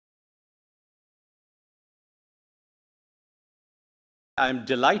I'm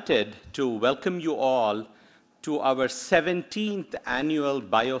delighted to welcome you all to our 17th annual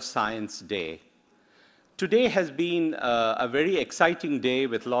Bioscience Day. Today has been a very exciting day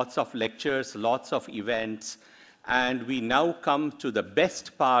with lots of lectures, lots of events, and we now come to the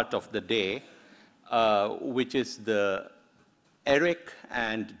best part of the day, which is the ERIK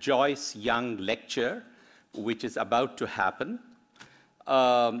and JOYCE Young Lecture, which is about to happen.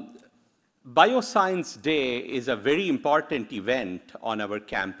 Bioscience Day is a very important event on our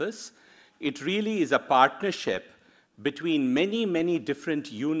campus. It really is a partnership between many, many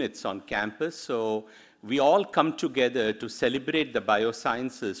different units on campus. So we all come together to celebrate the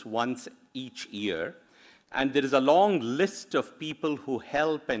biosciences once each year. And there is a long list of people who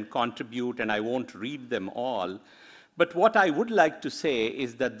help and contribute, and I won't read them all. But what I would like to say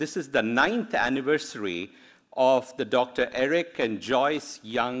is that this is the 9th anniversary of the Dr. ERIK and JOYCE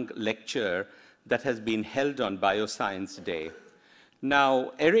Young Lecture that has been held on Bioscience Day.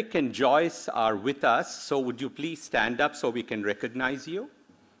 Now, ERIK and JOYCE are with us, so would you please stand up so we can recognize you?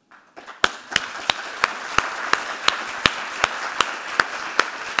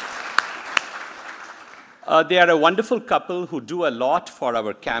 They are a wonderful couple who do a lot for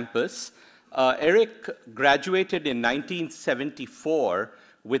our campus. ERIK graduated in 1974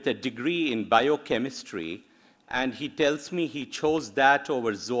 with a degree in biochemistry, and he tells me he chose that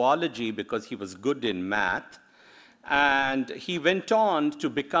over zoology because he was good in math. And he went on to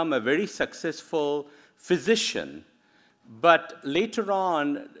become a very successful physician, but later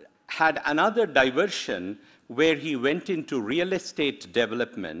on had another diversion where he went into real estate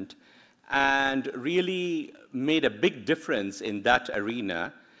development and really made a big difference in that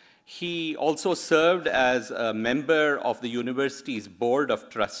arena. He also served as a member of the university's board of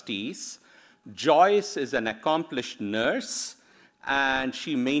trustees. JOYCE is an accomplished nurse, and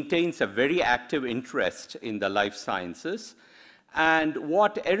she maintains a very active interest in the life sciences. And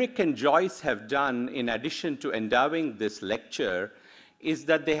what ERIK and JOYCE have done, in addition to endowing this lecture, is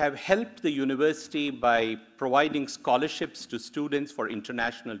that they have helped the university by providing scholarships to students for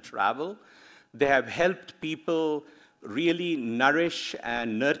international travel. They have helped people really nourish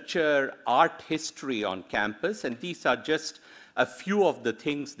and nurture art history on campus, and these are just a few of the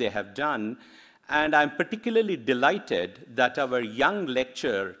things they have done. And I'm particularly delighted that our young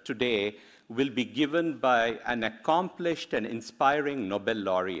lecture today will be given by an accomplished and inspiring Nobel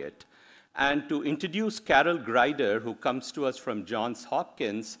laureate. And to introduce Carol Greider, who comes to us from Johns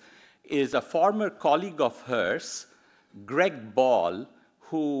Hopkins, is a former colleague of hers, Greg Ball,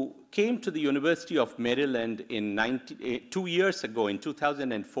 who came to the University of Maryland 2 years ago in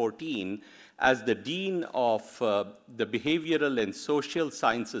 2014 as the Dean of the Behavioral and Social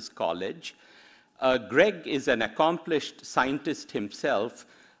Sciences College. Greg is an accomplished scientist himself.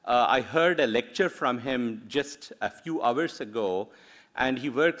 I heard a lecture from him just a few hours ago, and he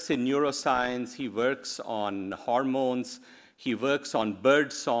works in neuroscience, he works on hormones, he works on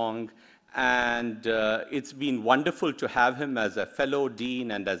bird song, and it's been wonderful to have him as a fellow dean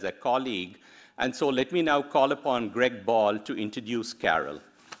and as a colleague. And so let me now call upon Greg Ball to introduce Carol.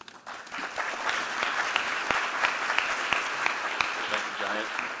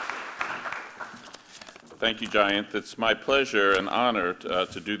 Thank you, Jayant. It's my pleasure and honor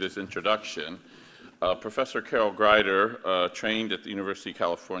to do this introduction. Professor Carol Greider trained at the University of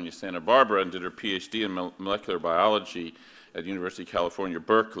California, Santa Barbara, and did her PhD in molecular biology at the University of California,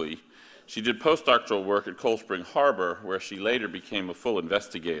 Berkeley. She did postdoctoral work at Cold Spring Harbor, where she later became a full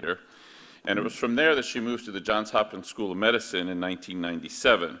investigator. And it was from there that she moved to the Johns Hopkins School of Medicine in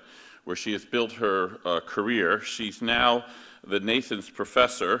 1997, where she has built her career. She's now the Nathans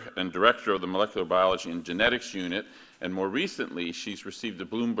Professor and Director of the Molecular Biology and Genetics Unit, and more recently she's received the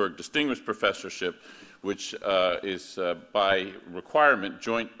Bloomberg Distinguished Professorship, which is by requirement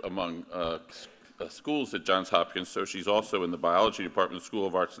joint among schools at Johns Hopkins, so she's also in the Biology Department, School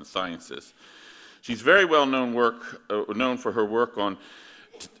of Arts and Sciences. She's very well known for her work on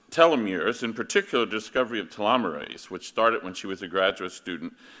telomeres, in particular the discovery of telomerase, which started when she was a graduate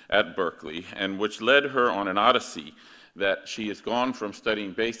student at Berkeley, and which led her on an odyssey that she has gone from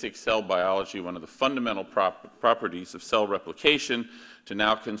studying basic cell biology, one of the fundamental properties of cell replication, to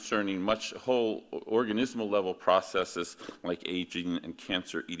now concerning much whole organismal level processes like aging and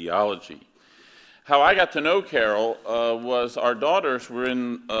cancer etiology. How I got to know Carol was our daughters were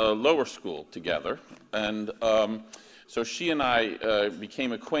in lower school together, and so she and I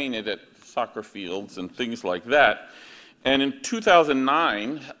became acquainted at soccer fields and things like that. And in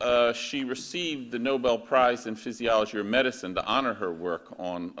 2009, she received the Nobel Prize in Physiology or Medicine to honor her work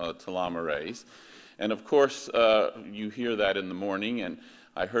on telomerase. And of course, you hear that in the morning, and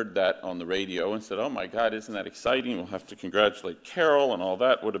I heard that on the radio and said, oh my God, isn't that exciting? We'll have to congratulate Carol and all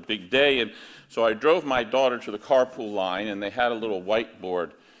that. What a big day. And so I drove my daughter to the carpool line, and they had a little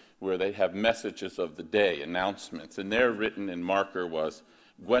whiteboard where they have messages of the day, announcements. And there, written in marker, was,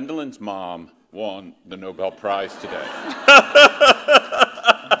 Gwendolyn's mom won the Nobel Prize today.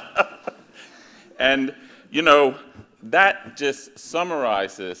 And, you know, that just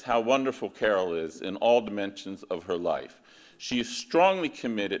summarizes how wonderful Carol is in all dimensions of her life. She is strongly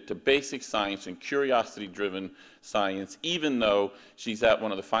committed to basic science and curiosity-driven science, even though she's at one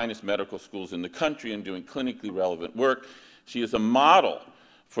of the finest medical schools in the country and doing clinically relevant work. She is a model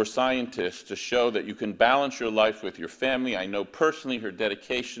for scientists to show that you can balance your life with your family. I know personally her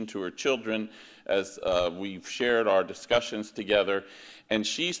dedication to her children as we've shared our discussions together. And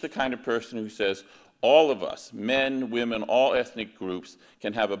she's the kind of person who says, all of us, men, women, all ethnic groups,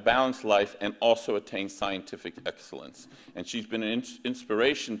 can have a balanced life and also attain scientific excellence. And she's been an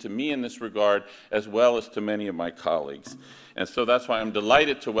inspiration to me in this regard, as well as to many of my colleagues. And so that's why I'm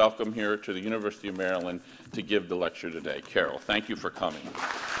delighted to welcome here to the University of Maryland to give the lecture today. Carol, thank you for coming.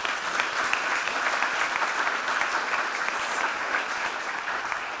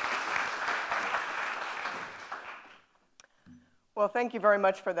 Well, thank you very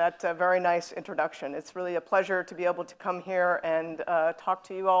much for that very nice introduction. It's really a pleasure to be able to come here and talk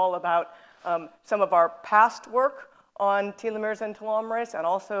to you all about some of our past work on telomeres and telomerase, and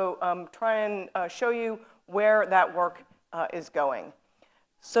also try and show you where that work is going.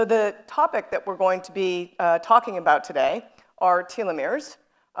 So the topic that we're going to be talking about today are telomeres,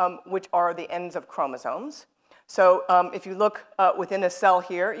 which are the ends of chromosomes. So if you look within a cell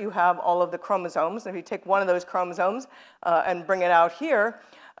here, you have all of the chromosomes. If you take one of those chromosomes and bring it out here,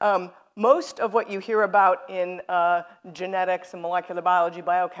 most of what you hear about in genetics and molecular biology,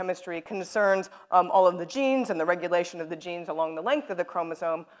 biochemistry, concerns all of the genes and the regulation of the genes along the length of the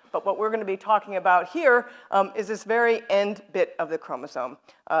chromosome. But what we're going to be talking about here is this very end bit of the chromosome,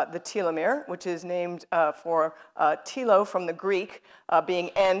 the telomere, which is named for telo from the Greek, being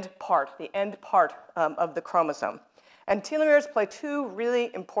end part, the end part of the chromosome. And telomeres play two really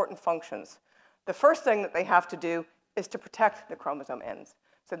important functions. The first thing that they have to do is to protect the chromosome ends.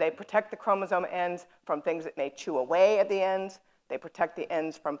 So they protect the chromosome ends from things that may chew away at the ends. They protect the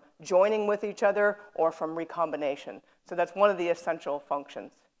ends from joining with each other or from recombination. So that's one of the essential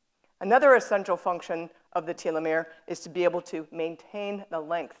functions. Another essential function of the telomere is to be able to maintain the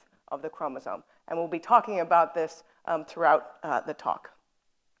length of the chromosome. And we'll be talking about this throughout the talk.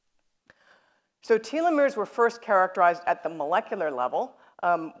 So telomeres were first characterized at the molecular level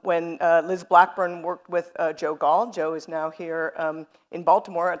when Liz Blackburn worked with Joe Gall. Joe is now here in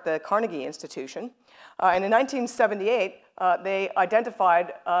Baltimore at the Carnegie Institution. And in 1978, they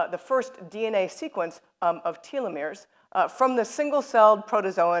identified the first DNA sequence of telomeres from the single-celled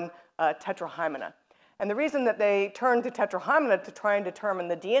protozoan tetrahymena. And the reason that they turned to tetrahymena to try and determine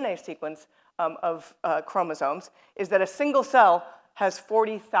the DNA sequence of chromosomes is that a single cell has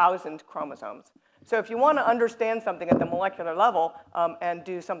 40,000 chromosomes. So if you want to understand something at the molecular level and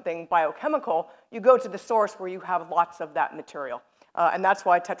do something biochemical, you go to the source where you have lots of that material. And that's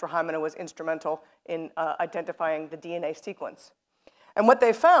why tetrahymena was instrumental in identifying the DNA sequence. And what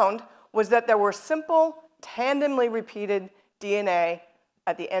they found was that there were simple, tandemly repeated DNA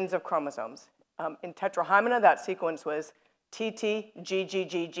at the ends of chromosomes. In tetrahymena, that sequence was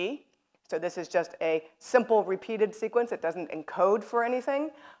TT-GGGG. So this is just a simple repeated sequence. It doesn't encode for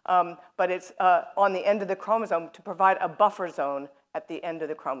anything, but it's on the end of the chromosome to provide a buffer zone at the end of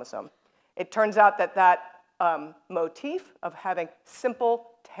the chromosome. It turns out that that motif of having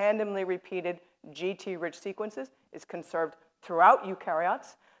simple, tandemly repeated GT-rich sequences is conserved throughout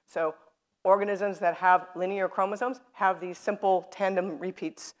eukaryotes. So organisms that have linear chromosomes have these simple tandem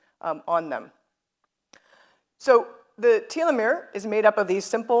repeats on them. So the telomere is made up of these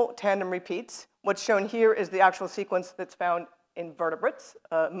simple tandem repeats. What's shown here is the actual sequence that's found in vertebrates,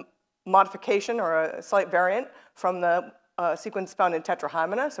 modification or a slight variant from the sequence found in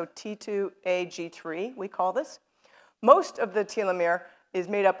tetrahymena, so T2AG3, we call this. Most of the telomere is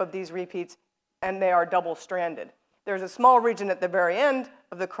made up of these repeats, and they are double-stranded. There's a small region at the very end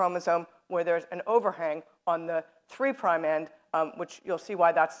of the chromosome where there's an overhang on the 3' end, which you'll see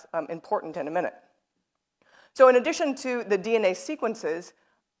why that's important in a minute. So in addition to the DNA sequences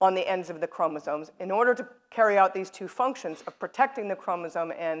on the ends of the chromosomes, in order to carry out these two functions of protecting the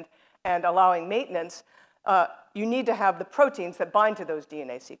chromosome end and allowing maintenance, you need to have the proteins that bind to those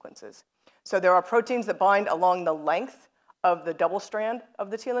DNA sequences. So there are proteins that bind along the length of the double strand of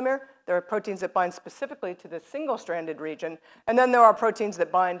the telomere. There are proteins that bind specifically to the single-stranded region. And then there are proteins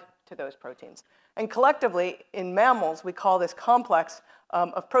that bind to those proteins. And collectively, in mammals, we call this complex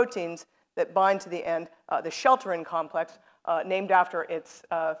of proteins that bind to the end, the shelterin complex, named after its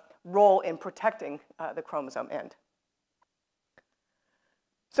role in protecting the chromosome end.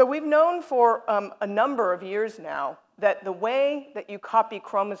 So we've known for a number of years now that the way that you copy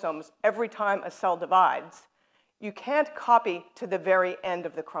chromosomes every time a cell divides, you can't copy to the very end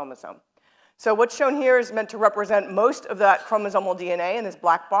of the chromosome. So what's shown here is meant to represent most of that chromosomal DNA in this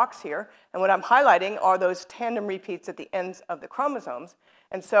black box here. And what I'm highlighting are those tandem repeats at the ends of the chromosomes.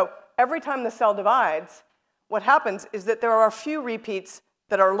 And so every time the cell divides, what happens is that there are a few repeats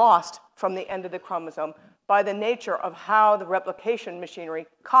that are lost from the end of the chromosome by the nature of how the replication machinery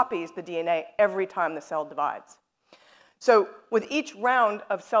copies the DNA every time the cell divides. So with each round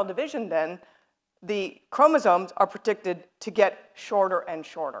of cell division then, the chromosomes are predicted to get shorter and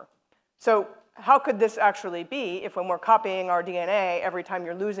shorter. So how could this actually be if when we're copying our DNA, every time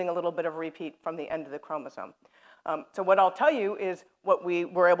you're losing a little bit of repeat from the end of the chromosome? So what I'll tell you is what we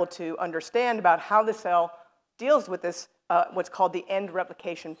were able to understand about how the cell deals with this, what's called the end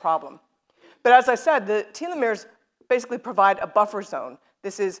replication problem. But as I said, the telomeres basically provide a buffer zone.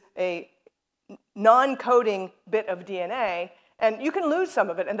 This is a non-coding bit of DNA, and you can lose some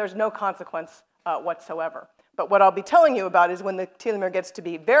of it, and there's no consequence whatsoever. But what I'll be telling you about is when the telomere gets to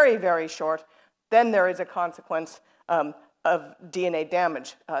be very, very short, then there is a consequence of DNA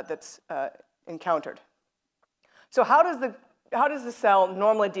damage that's encountered. So how does the cell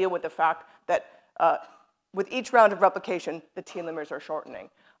normally deal with the fact that with each round of replication, the telomeres are shortening?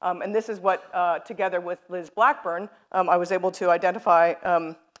 And this is what, together with Liz Blackburn, I was able to identify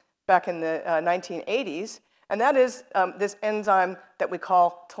back in the 1980s, and that is this enzyme that we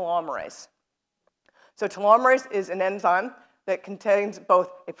call telomerase. So telomerase is an enzyme that contains both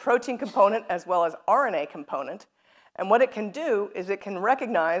a protein component as well as RNA component. And what it can do is it can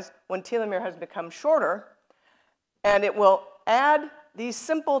recognize when telomere has become shorter, and it will add these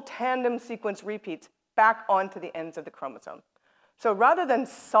simple tandem sequence repeats back onto the ends of the chromosome. So rather than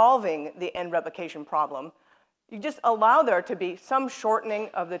solving the end replication problem, you just allow there to be some shortening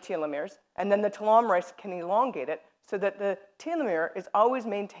of the telomeres, and then the telomerase can elongate it so that the telomere is always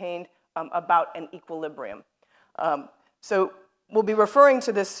maintained about an equilibrium. So we'll be referring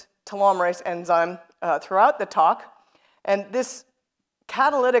to this telomerase enzyme throughout the talk. And this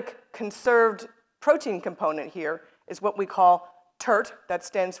catalytic conserved protein component here is what we call TERT. That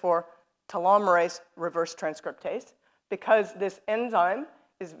stands for telomerase reverse transcriptase, because this enzyme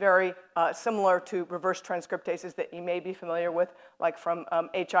is very similar to reverse transcriptases that you may be familiar with, like from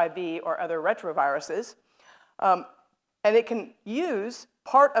HIV or other retroviruses. And it can use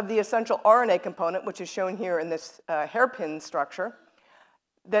part of the essential RNA component, which is shown here in this hairpin structure,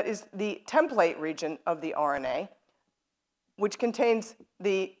 that is the template region of the RNA, which contains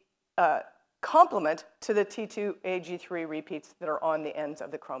the complement to the T2AG3 repeats that are on the ends of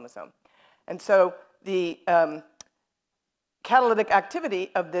the chromosome. And so the catalytic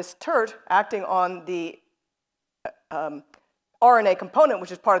activity of this TERT acting on the RNA component,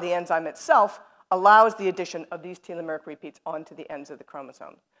 which is part of the enzyme itself, allows the addition of these telomeric repeats onto the ends of the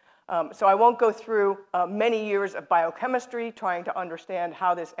chromosome. So I won't go through many years of biochemistry trying to understand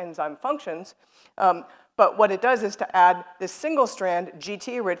how this enzyme functions, but what it does is to add this single strand,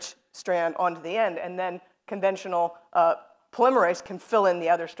 GT-rich strand onto the end, and then conventional polymerase can fill in the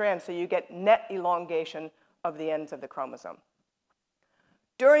other strand, so you get net elongation of the ends of the chromosome.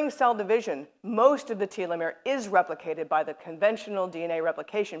 During cell division, most of the telomere is replicated by the conventional DNA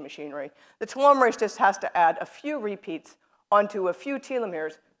replication machinery. The telomerase just has to add a few repeats onto a few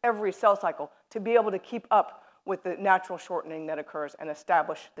telomeres every cell cycle to be able to keep up with the natural shortening that occurs and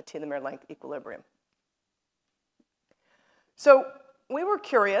establish the telomere length equilibrium. So we were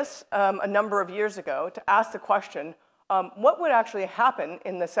curious a number of years ago to ask the question, what would actually happen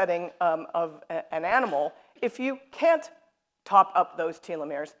in the setting of an animal if you can't top up those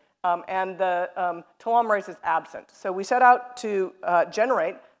telomeres and the telomerase is absent? So we set out to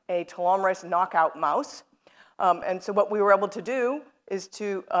generate a telomerase knockout mouse. And so what we were able to do is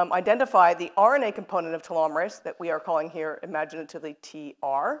to identify the RNA component of telomerase that we are calling here imaginatively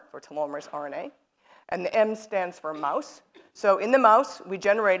TR for telomerase RNA. And the M stands for mouse. So in the mouse, we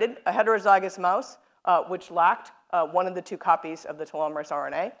generated a heterozygous mouse which lacked one of the two copies of the telomerase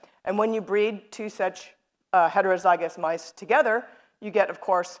RNA. And when you breed two such heterozygous mice together, you get, of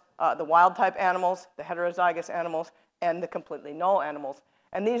course, the wild-type animals, the heterozygous animals, and the completely null animals.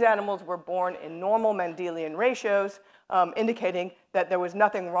 And these animals were born in normal Mendelian ratios, indicating that there was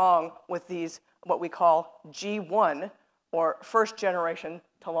nothing wrong with these, what we call G1, or first-generation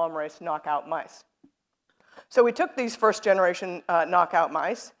telomerase knockout mice. So we took these first-generation knockout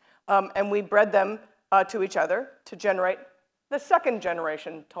mice, and we bred them to each other to generate the second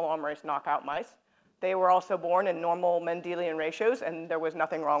generation telomerase knockout mice. They were also born in normal Mendelian ratios, and there was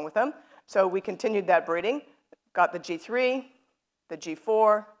nothing wrong with them. So we continued that breeding, got the G3, the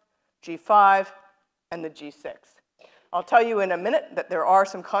G4, G5, and the G6. I'll tell you in a minute that there are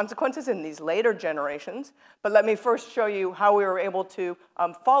some consequences in these later generations, but let me first show you how we were able to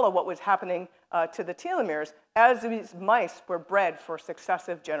follow what was happening to the telomeres as these mice were bred for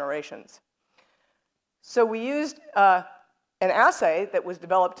successive generations. So we used an assay that was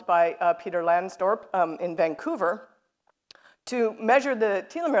developed by Peter Lansdorp in Vancouver to measure the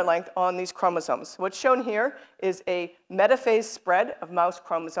telomere length on these chromosomes. What's shown here is a metaphase spread of mouse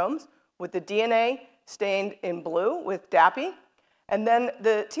chromosomes with the DNA stained in blue with DAPI, and then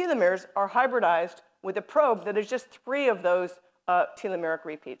the telomeres are hybridized with a probe that is just 3 of those telomeric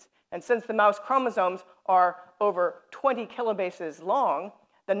repeats. And since the mouse chromosomes are over 20 kilobases long,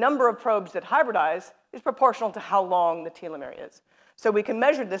 the number of probes that hybridize is proportional to how long the telomere is. So we can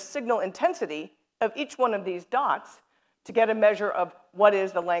measure the signal intensity of each one of these dots to get a measure of what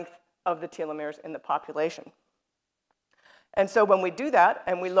is the length of the telomeres in the population. And so when we do that,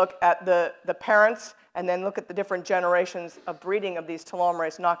 and we look at the parents, and then look at the different generations of breeding of these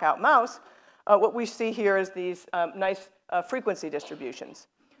telomerase knockout mouse, what we see here is these nice frequency distributions.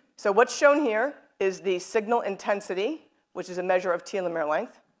 So what's shown here is the signal intensity, which is a measure of telomere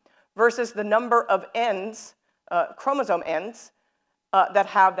length, versus the number of ends, chromosome ends, that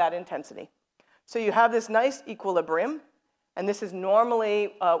have that intensity. So you have this nice equilibrium. And this is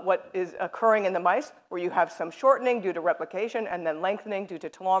normally what is occurring in the mice, where you have some shortening due to replication and then lengthening due to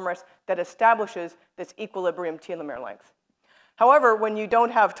telomerase that establishes this equilibrium telomere length. However, when you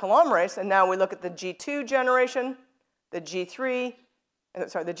don't have telomerase, and now we look at the G2 generation, the G4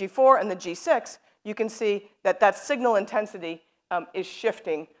 and the G6, you can see that that signal intensity is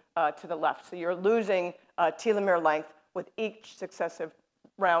shifting to the left. So you're losing telomere length with each successive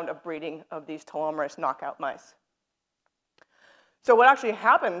round of breeding of these telomerase knockout mice. So what actually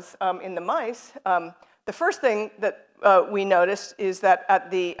happens in the mice, the first thing that we noticed is that at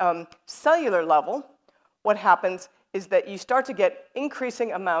the cellular level, what happens is that you start to get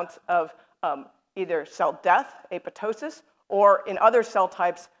increasing amounts of either cell death, apoptosis, or in other cell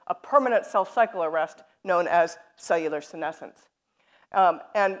types, a permanent cell cycle arrest known as cellular senescence.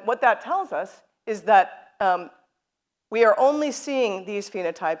 And what that tells us is that we are only seeing these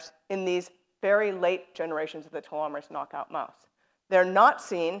phenotypes in these very late generations of the telomerase knockout mouse. They're not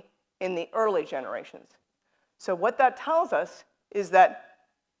seen in the early generations. So what that tells us is that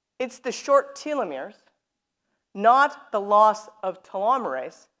it's the short telomeres, not the loss of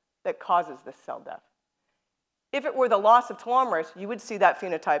telomerase, that causes this cell death. If it were the loss of telomerase, you would see that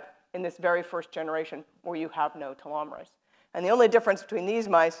phenotype in this very first generation where you have no telomerase. And the only difference between these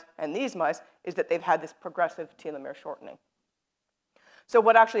mice and these mice is that they've had this progressive telomere shortening. So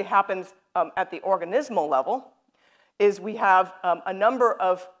what actually happens at the organismal level is we have a number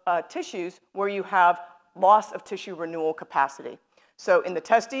of tissues where you have loss of tissue renewal capacity. So in the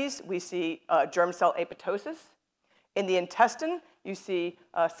testes, we see germ cell apoptosis. In the intestine, you see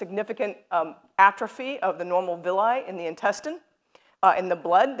significant atrophy of the normal villi in the intestine. In the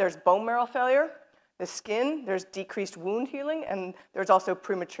blood, there's bone marrow failure. The skin, there's decreased wound healing, and there's also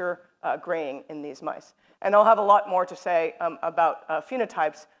premature graying in these mice. And I'll have a lot more to say about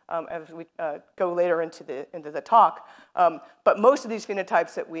phenotypes as we go later into the talk. But most of these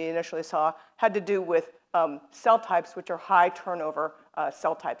phenotypes that we initially saw had to do with cell types which are high turnover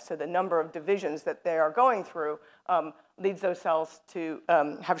cell types. So the number of divisions that they are going through leads those cells to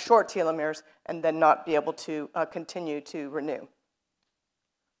have short telomeres and then not be able to continue to renew.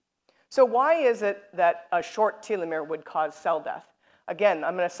 So why is it that a short telomere would cause cell death? Again,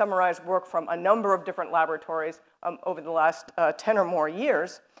 I'm going to summarize work from a number of different laboratories over the last 10 or more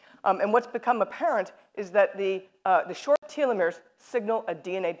years. And what's become apparent is that the short telomeres signal a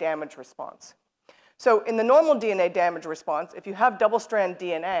DNA damage response. So in the normal DNA damage response, if you have double-strand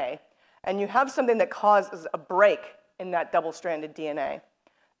DNA and you have something that causes a break in that double-stranded DNA,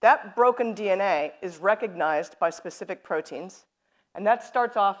 that broken DNA is recognized by specific proteins, and that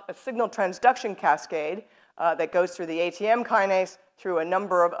starts off a signal transduction cascade that goes through the ATM kinase, through a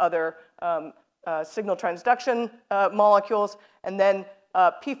number of other signal transduction molecules, and then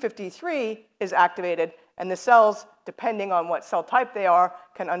P53 is activated, and the cells, depending on what cell type they are,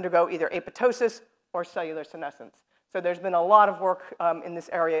 can undergo either apoptosis or cellular senescence. So there's been a lot of work in this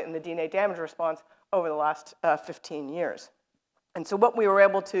area in the DNA damage response over the last 15 years. And so what we were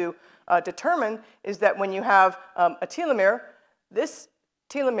able to determine is that when you have a telomere, this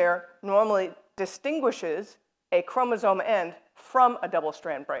telomere normally distinguishes a chromosome end from a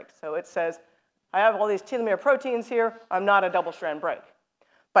double-strand break. So it says I have all these telomere proteins here. I'm not a double-strand break.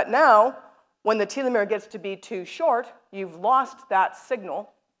 But now, when the telomere gets to be too short, you've lost that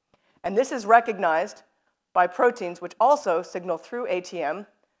signal. And this is recognized by proteins which also signal through ATM,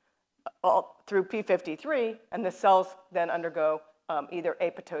 through P53, and the cells then undergo either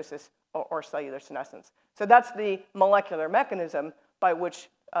apoptosis or cellular senescence. So that's the molecular mechanism by which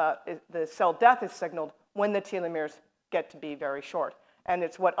the cell death is signaled when the telomeres get to be very short. And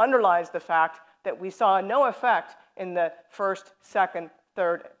it's what underlies the fact that we saw no effect in the first, second,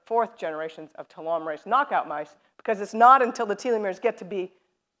 third, fourth generations of telomerase knockout mice, because it's not until the telomeres get to be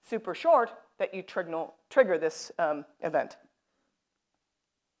super short that you trigger this event.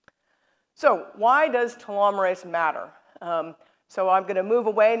 So why does telomerase matter? So I'm going to move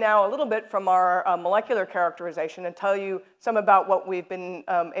away now a little bit from our molecular characterization and tell you some about what we've been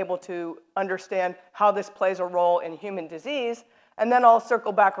able to understand how this plays a role in human disease. And then I'll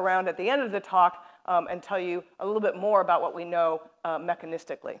circle back around at the end of the talk and tell you a little bit more about what we know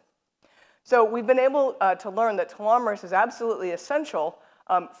mechanistically. So we've been able to learn that telomerase is absolutely essential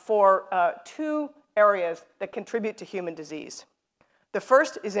for two areas that contribute to human disease. The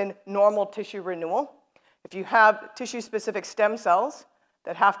first is in normal tissue renewal. If you have tissue-specific stem cells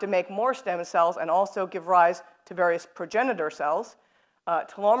that have to make more stem cells and also give rise to various progenitor cells,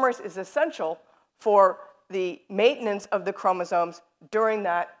 telomerase is essential for the maintenance of the chromosomes during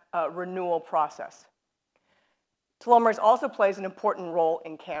that renewal process. Telomerase also plays an important role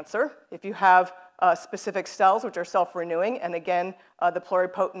in cancer. If you have specific cells which are self-renewing, and again, the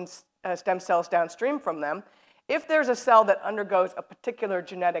pluripotent stem cells downstream from them, if there's a cell that undergoes a particular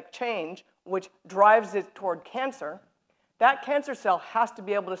genetic change which drives it toward cancer, that cancer cell has to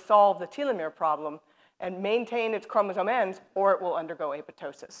be able to solve the telomere problem and maintain its chromosome ends, or it will undergo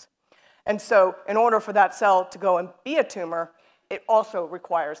apoptosis. And so in order for that cell to go and be a tumor, it also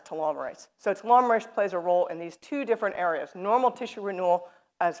requires telomerase. So telomerase plays a role in these two different areas, normal tissue renewal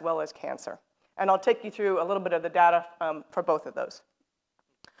as well as cancer. And I'll take you through a little bit of the data for both of those.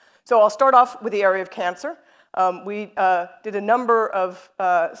 So I'll start off with the area of cancer. We did a number of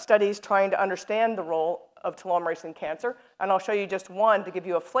studies trying to understand the role of telomerase in cancer, and I'll show you just one to give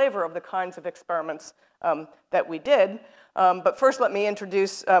you a flavor of the kinds of experiments that we did. But first, let me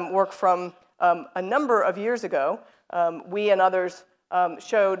introduce work from a number of years ago. We and others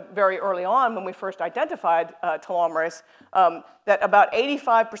showed very early on, when we first identified telomerase, that about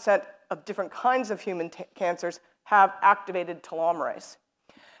 85% of different kinds of human cancers have activated telomerase.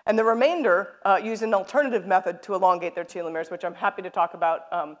 And the remainder use an alternative method to elongate their telomeres, which I'm happy to talk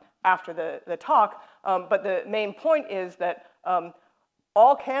about after the talk. But the main point is that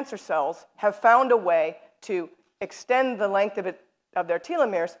all cancer cells have found a way to extend the length of their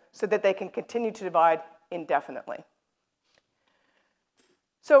telomeres so that they can continue to divide indefinitely.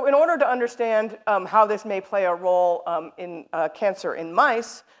 So in order to understand how this may play a role in cancer in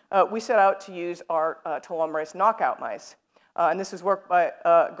mice, we set out to use our telomerase knockout mice. And this was work by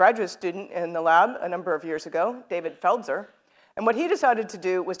a graduate student in the lab a number of years ago, David Feldzer. And what he decided to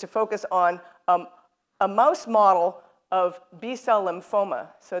do was to focus on a mouse model of B-cell lymphoma.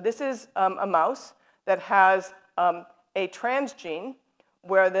 So this is a mouse that has a transgene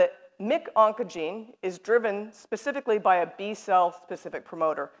where the MYC oncogene is driven specifically by a B-cell specific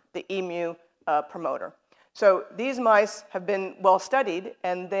promoter, the EMU promoter. So these mice have been well studied,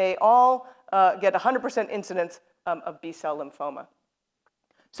 and they all get 100% incidence of B-cell lymphoma.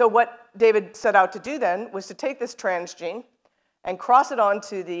 So what David set out to do then was to take this transgene and cross it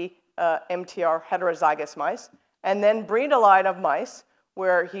onto the MTR heterozygous mice, and then breed a line of mice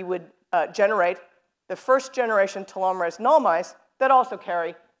where he would generate the first generation telomerase null mice that also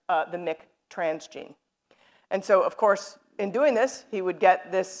carry the MYC transgene. And so, of course, in doing this, he would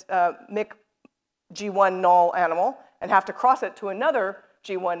get this MYC G1 null animal and have to cross it to another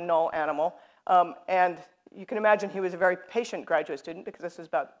G1 null animal. And you can imagine he was a very patient graduate student, because this was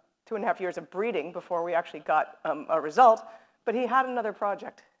about 2.5 years of breeding before we actually got a result. But he had another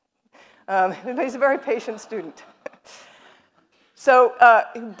project. He's a very patient student. So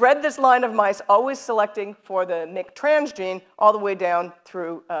he bred this line of mice, always selecting for the MYC transgene all the way down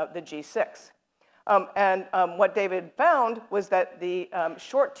through the G6. And what David found was that the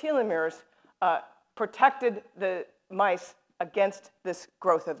short telomeres protected the mice against this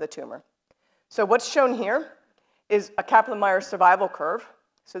growth of the tumor. So what's shown here is a Kaplan-Meier survival curve.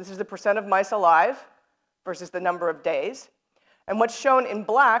 So this is the percent of mice alive versus the number of days. And what's shown in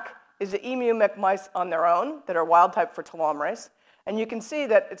black is the EMU-MYC mice on their own that are wild type for telomerase. And you can see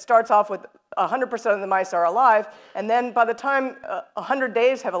that it starts off with 100% of the mice are alive, and then by the time 100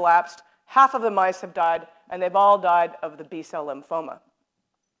 days have elapsed, half of the mice have died, and they've all died of the B-cell lymphoma.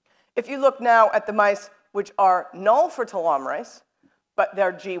 If you look now at the mice which are null for telomerase, but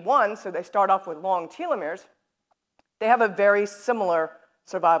they're G1, so they start off with long telomeres, they have a very similar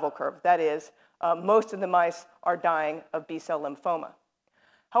survival curve. That is, most of the mice are dying of B-cell lymphoma.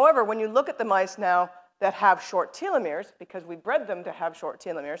 However, when you look at the mice now that have short telomeres, because we bred them to have short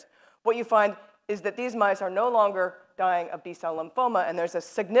telomeres, what you find is that these mice are no longer dying of B-cell lymphoma, and there's a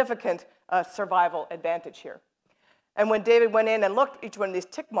significant survival advantage here. And when David went in and looked at each one of these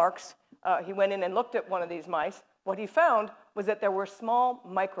tick marks, he went in and looked at one of these mice, what he found was that there were small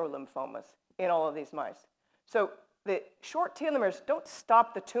microlymphomas in all of these mice. So the short telomeres don't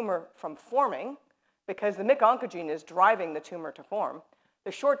stop the tumor from forming, because the MYC oncogene is driving the tumor to form.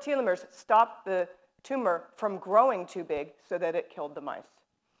 The short telomeres stop the tumor from growing too big so that it killed the mice.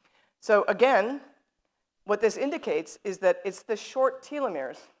 So again, what this indicates is that it's the short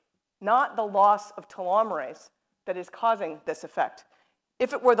telomeres, not the loss of telomerase, that is causing this effect.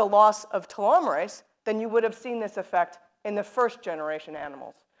 If it were the loss of telomerase, then you would have seen this effect in the first generation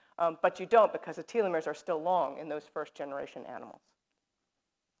animals. But you don't, because the telomeres are still long in those first generation animals.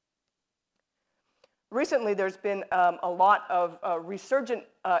 Recently, there's been a lot of resurgent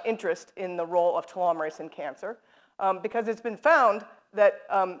interest in the role of telomerase in cancer, because it's been found that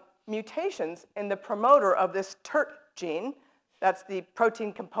mutations in the promoter of this TERT gene, that's the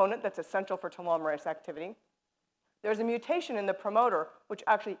protein component that's essential for telomerase activity, there's a mutation in the promoter which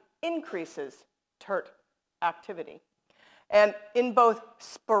actually increases TERT activity. And in both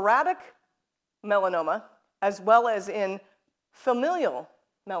sporadic melanoma as well as in familial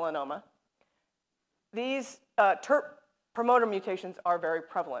melanoma, these TERT promoter mutations are very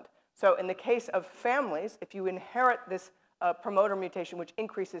prevalent. So in the case of families, if you inherit this promoter mutation which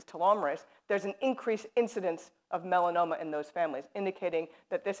increases telomerase, there's an increased incidence of melanoma in those families, indicating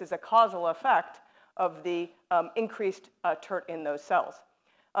that this is a causal effect of the increased TERT in those cells.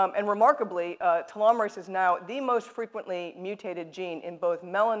 And remarkably, telomerase is now the most frequently mutated gene in both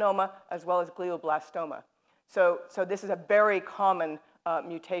melanoma as well as glioblastoma. So this is a very common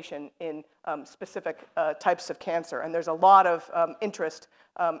mutation in specific types of cancer. And there's a lot of interest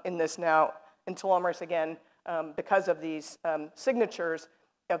in this now, in telomerase again, because of these signatures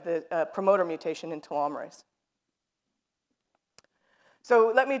of the promoter mutation in telomerase.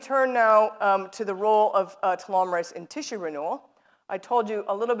 So let me turn now to the role of telomerase in tissue renewal. I told you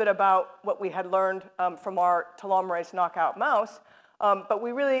a little bit about what we had learned from our telomerase knockout mouse, but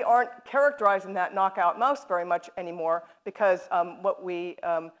we really aren't characterizing that knockout mouse very much anymore, because what we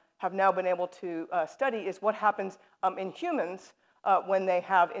have now been able to study is what happens in humans when they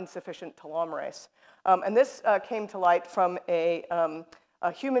have insufficient telomerase. And this came to light from a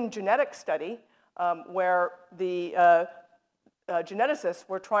human genetic study where the geneticists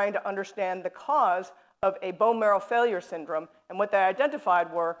were trying to understand the cause of a bone marrow failure syndrome, and what they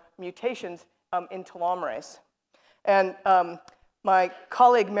identified were mutations in telomerase. And my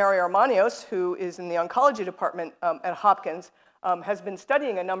colleague Mary Armanios, who is in the oncology department at Hopkins, has been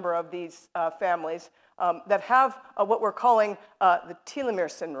studying a number of these families that have what we're calling the telomere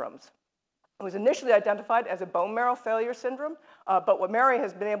syndromes. It was initially identified as a bone marrow failure syndrome, but what Mary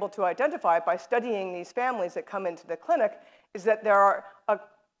has been able to identify by studying these families that come into the clinic is that there are a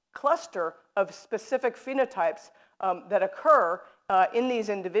cluster of specific phenotypes that occur in these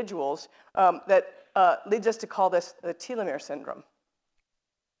individuals that leads us to call this the telomere syndrome.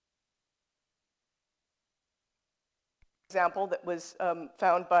 Example that was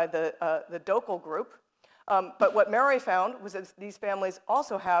found by the Nobel group. But what Mary found was that these families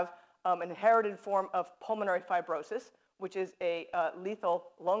also have an inherited form of pulmonary fibrosis, which is a lethal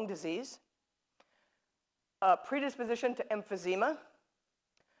lung disease, predisposition to emphysema,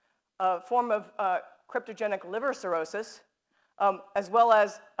 a form of cryptogenic liver cirrhosis, as well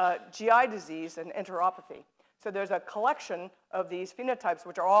as GI disease and enteropathy. So there's a collection of these phenotypes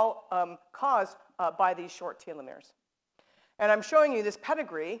which are all caused by these short telomeres. And I'm showing you this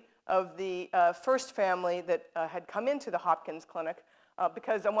pedigree of the first family that had come into the Hopkins clinic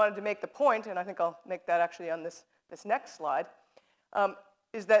because I wanted to make the point, and I think I'll make that actually on this next slide,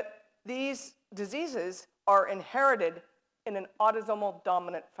 is that these diseases are inherited in an autosomal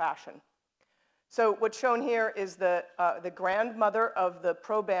dominant fashion. So what's shown here is the grandmother of the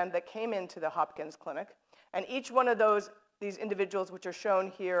proband that came into the Hopkins clinic. And each one of these individuals, which are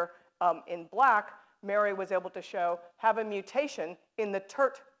shown here in black, Mary was able to show have a mutation in the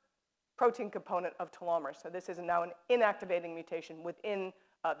TERT protein component of telomerase. So this is now an inactivating mutation within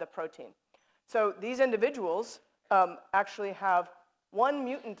the protein. So these individuals actually have one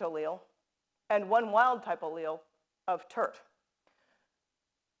mutant allele and one wild type allele of TERT.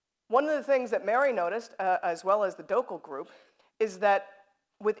 One of the things that Mary noticed, as well as the Nobel group, is that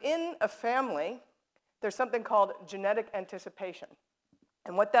within a family, there's something called genetic anticipation.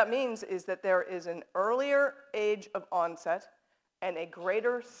 And what that means is that there is an earlier age of onset and a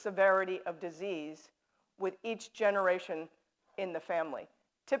greater severity of disease with each generation in the family.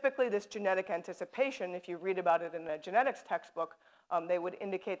 Typically, this genetic anticipation, if you read about it in a genetics textbook, they would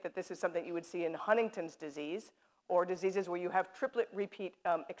indicate that this is something you would see in Huntington's disease or diseases where you have triplet repeat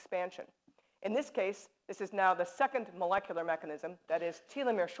expansion. In this case, this is now the second molecular mechanism, that is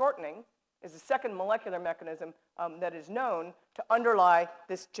telomere shortening, is the second molecular mechanism that is known to underlie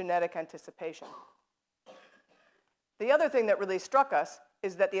this genetic anticipation. The other thing that really struck us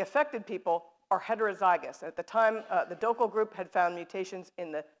is that the affected people are heterozygous. At the time, the Dokel group had found mutations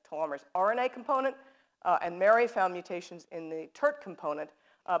in the telomerase RNA component, and Mary found mutations in the TERT component.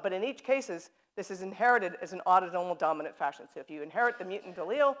 But in each case, this is inherited as an autosomal dominant fashion. So if you inherit the mutant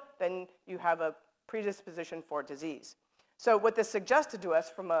allele, then you have a predisposition for disease. So what this suggested to us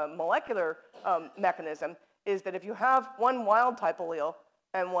from a molecular mechanism is that if you have one wild type allele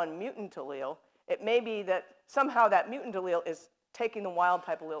and one mutant allele, it may be that somehow that mutant allele is taking the wild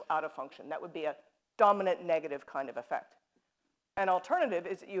type allele out of function. That would be a dominant negative kind of effect. An alternative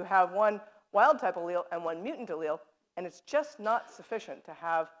is that you have one wild type allele and one mutant allele, and it's just not sufficient to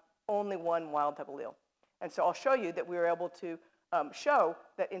have only one wild type allele. And so I'll show you that we were able to show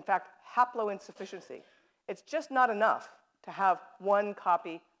that, in fact, haploinsufficiency, it's just not enough to have one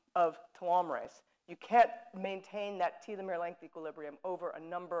copy of telomerase. You can't maintain that telomere length equilibrium over a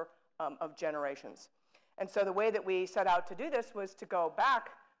number of generations. And so the way that we set out to do this was to go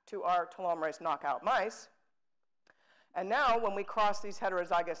back to our telomerase knockout mice. And now, when we cross these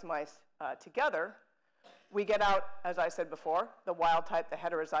heterozygous mice together, we get out, as I said before, the wild type, the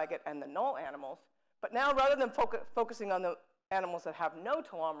heterozygote, and the null animals. But now, rather than focusing on the animals that have no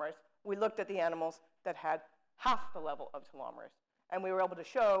telomerase, we looked at the animals that had half the level of telomerase. And we were able to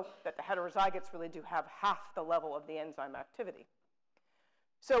show that the heterozygotes really do have half the level of the enzyme activity.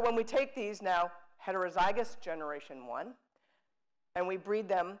 So when we take these now heterozygous generation 1, and we breed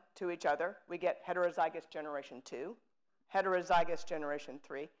them to each other, we get heterozygous generation 2, heterozygous generation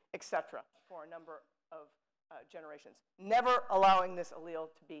 3, etc., for a number of generations, never allowing this allele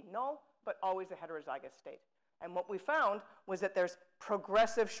to be null, but always a heterozygous state. And what we found was that there's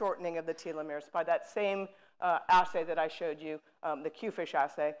progressive shortening of the telomeres by that same assay that I showed you, the Q-fish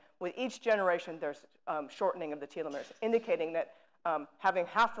assay. With each generation, there's shortening of the telomeres, indicating that having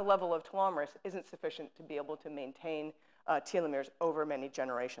half the level of telomerase isn't sufficient to be able to maintain telomeres over many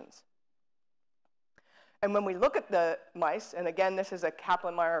generations. And when we look at the mice, and again, this is a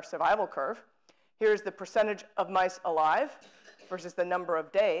Kaplan-Meier survival curve, here's the percentage of mice alive versus the number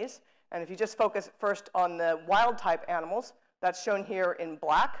of days. And if you just focus first on the wild type animals, that's shown here in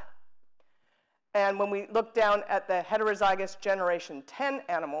black. And when we look down at the heterozygous generation 10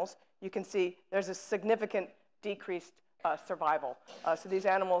 animals, you can see there's a significant decreased survival. So these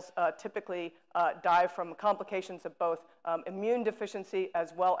animals typically die from complications of both immune deficiency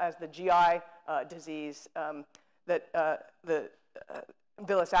as well as the GI disease, the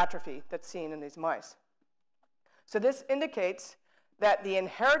villus atrophy that's seen in these mice. So this indicates that the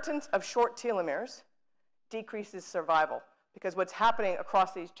inheritance of short telomeres decreases survival, because what's happening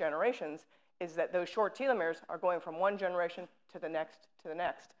across these generations is that those short telomeres are going from one generation to the next,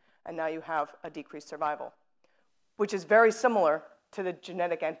 and now you have a decreased survival, which is very similar to the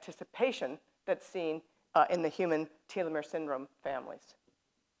genetic anticipation that's seen in the human telomere syndrome families.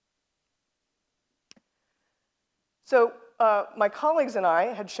 So my colleagues and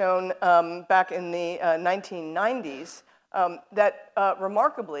I had shown back in the 1990s that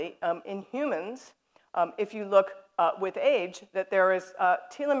remarkably, in humans, if you look with age, that there is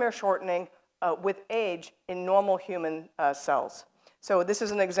telomere shortening with age in normal human cells. So this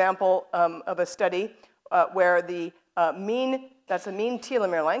is an example of a study where the that's a mean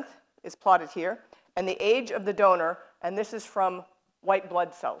telomere length, is plotted here, and the age of the donor, and this is from white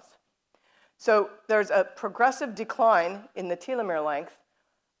blood cells. So there's a progressive decline in the telomere length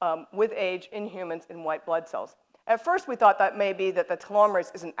with age in humans in white blood cells. At first, we thought that may be that the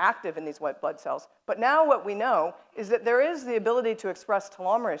telomerase isn't active in these white blood cells. But now what we know is that there is the ability to express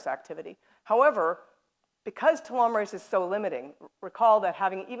telomerase activity. However, because telomerase is so limiting, recall that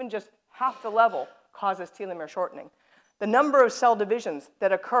having even just half the level causes telomere shortening. The number of cell divisions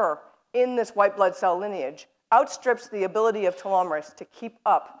that occur in this white blood cell lineage outstrips the ability of telomerase to keep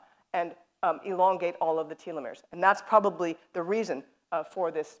up and elongate all of the telomeres. And that's probably the reason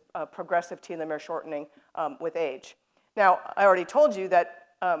for this progressive telomere shortening with age. Now, I already told you that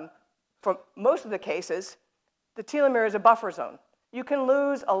for most of the cases, the telomere is a buffer zone. You can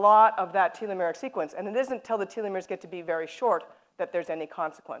lose a lot of that telomeric sequence, and it isn't until the telomeres get to be very short that there's any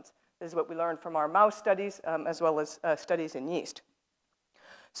consequence. This is what we learned from our mouse studies as well as studies in yeast.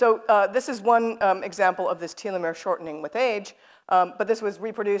 So this is one example of this telomere shortening with age, but this was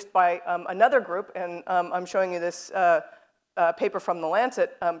reproduced by another group, and I'm showing you this paper from The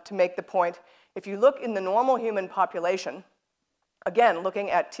Lancet to make the point. If you look in the normal human population, again,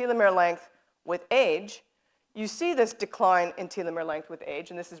 looking at telomere length with age, you see this decline in telomere length with age,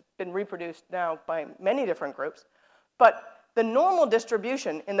 and this has been reproduced now by many different groups. But the normal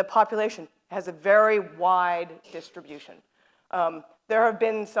distribution in the population has a very wide distribution. There have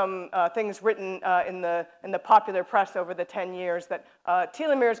been some things written in the popular press over the 10 years that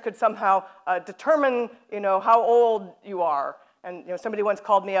telomeres could somehow determine, how old you are. And somebody once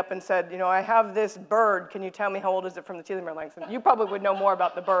called me up and said, I have this bird. Can you tell me how old is it from the telomere length? And you probably would know more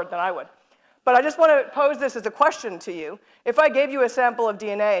about the bird than I would. But I just want to pose this as a question to you. If I gave you a sample of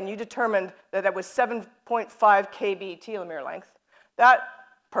DNA and you determined that it was 7.5 kb telomere length, that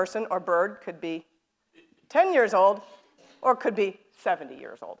person or bird could be 10 years old or could be 70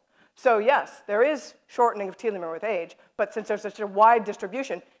 years old. So yes, there is shortening of telomere with age, but since there's such a wide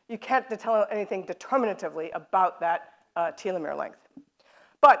distribution, you can't tell anything determinatively about that telomere length.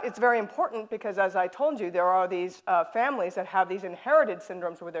 But it's very important because, as I told you, there are these families that have these inherited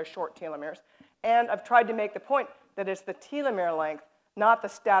syndromes where they're short telomeres. And I've tried to make the point that it's the telomere length, not the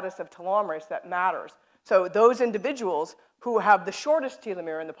status of telomerase, that matters. So those individuals who have the shortest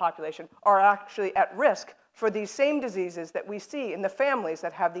telomere in the population are actually at risk for these same diseases that we see in the families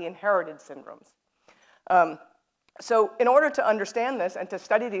that have the inherited syndromes. So in order to understand this and to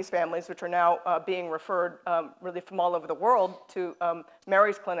study these families, which are now being referred really from all over the world to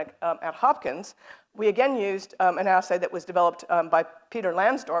Mary's clinic at Hopkins, we again used an assay that was developed by Peter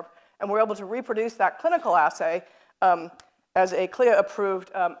Lansdorp, and we're able to reproduce that clinical assay as a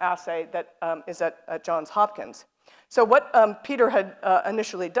CLIA-approved assay that is at Johns Hopkins. So what Peter had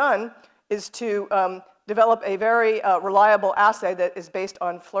initially done is to develop a very reliable assay that is based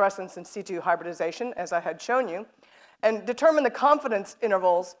on fluorescence in situ hybridization, as I had shown you, and determine the confidence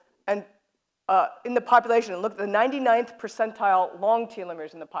intervals and, in the population, and look at the 99th percentile long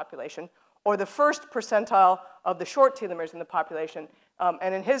telomeres in the population, or the first percentile of the short telomeres in the population.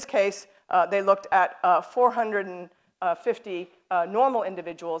 And in his case, they looked at 450 normal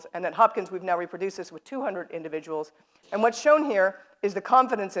individuals, and at Hopkins, we've now reproduced this with 200 individuals. And what's shown here is the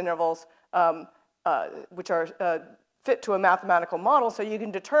confidence intervals, which are fit to a mathematical model, so you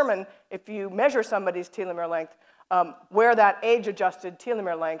can determine, if you measure somebody's telomere length, where that age-adjusted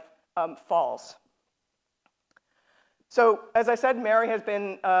telomere length falls. So, as I said, Mary has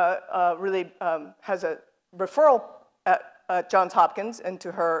been has a referral at Johns Hopkins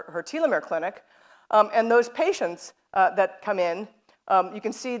into her telomere clinic, and those patients that come in, you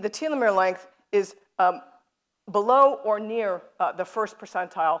can see the telomere length is below or near the first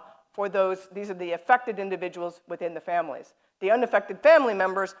percentile for those. These are the affected individuals within the families. The unaffected family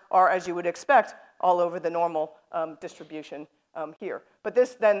members are, as you would expect, all over the normal distribution here. But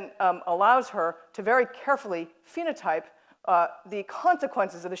this then allows her to very carefully phenotype the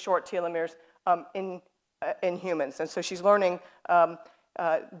consequences of the short telomeres in humans. And so she's learning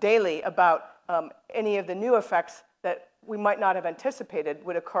daily about any of the new effects that we might not have anticipated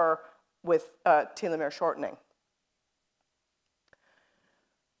would occur with telomere shortening.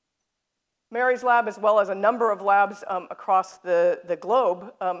 Mary's lab, as well as a number of labs across the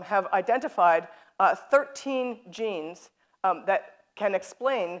globe, have identified 13 genes that can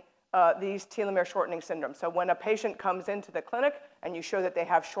explain these telomere shortening syndromes. So when a patient comes into the clinic and you show that they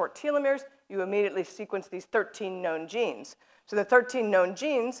have short telomeres, you immediately sequence these 13 known genes. So the 13 known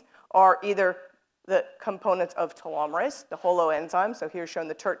genes are either the components of telomerase, the holoenzyme, so here's shown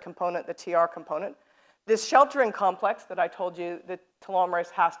the TERT component, the TR component, this sheltering complex that I told you the telomerase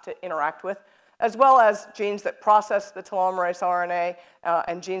has to interact with, as well as genes that process the telomerase RNA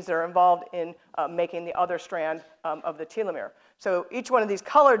and genes that are involved in making the other strand of the telomere. So each one of these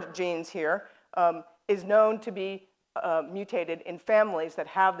colored genes here is known to be mutated in families that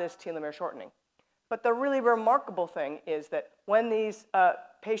have this telomere shortening. But the really remarkable thing is that when these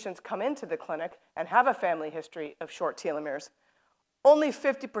patients come into the clinic and have a family history of short telomeres, only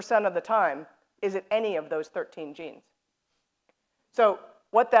 50% of the time is it any of those 13 genes. So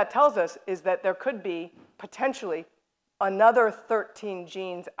what that tells us is that there could be potentially another 13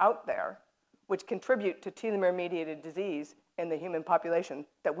 genes out there which contribute to telomere-mediated disease in the human population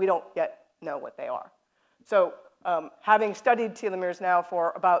that we don't yet know what they are. So having studied telomeres now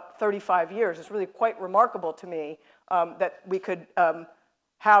for about 35 years, it's really quite remarkable to me that we could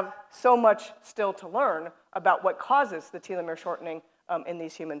have so much still to learn about what causes the telomere shortening in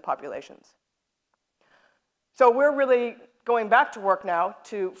these human populations. So we're really going back to work now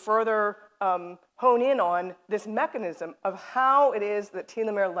to further hone in on this mechanism of how it is that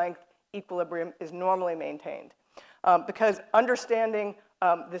telomere length equilibrium is normally maintained. Because understanding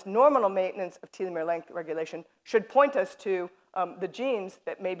this normal maintenance of telomere length regulation should point us to the genes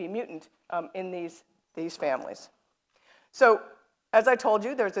that may be mutant in these families. So as I told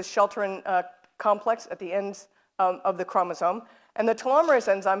you, there's a shorten complex at the ends of the chromosome, and the telomerase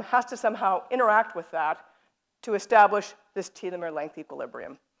enzyme has to somehow interact with that to establish this telomere length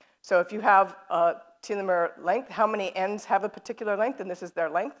equilibrium. So if you have telomere length, how many ends have a particular length, and this is their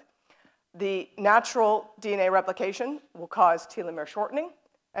length, the natural DNA replication will cause telomere shortening,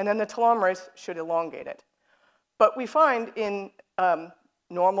 and then the telomerase should elongate it. But we find in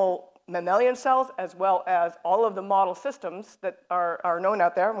normal mammalian cells, as well as all of the model systems that are known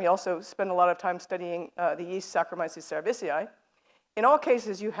out there, and we also spend a lot of time studying the yeast Saccharomyces cerevisiae, in all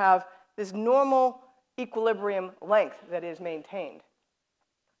cases you have this normal equilibrium length that is maintained.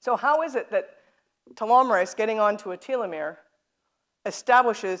 So how is it that telomerase getting onto a telomere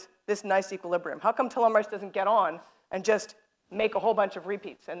establishes this nice equilibrium? How come telomerase doesn't get on and just make a whole bunch of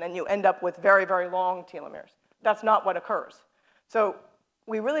repeats, and then you end up with very, very long telomeres? That's not what occurs. So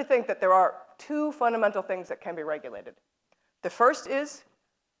we really think that there are two fundamental things that can be regulated. The first is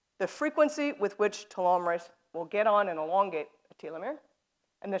the frequency with which telomerase will get on and elongate a telomere.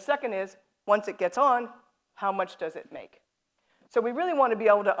 And the second is, once it gets on, how much does it make? So we really want to be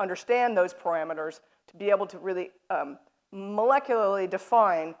able to understand those parameters to be able to really molecularly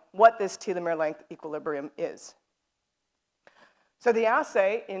define what this telomere length equilibrium is. So the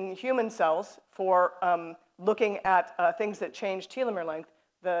assay in human cells for looking at things that change telomere length,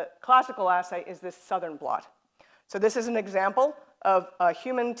 the classical assay is this southern blot. So this is an example of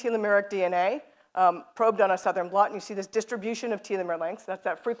human telomeric DNA probed on a southern blot, and you see this distribution of telomere lengths. That's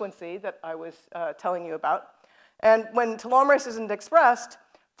that frequency that I was telling you about. And when telomerase isn't expressed,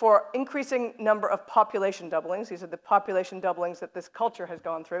 for increasing number of population doublings, these are the population doublings that this culture has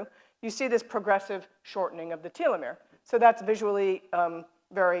gone through, you see this progressive shortening of the telomere. So that's visually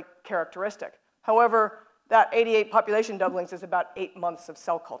very characteristic. However, that 88 population doublings is about 8 months of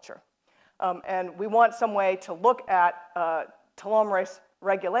cell culture. And we want some way to look at telomerase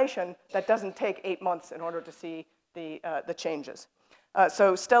regulation that doesn't take 8 months in order to see the changes.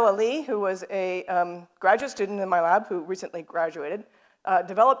 So Stella Lee, who was a graduate student in my lab who recently graduated,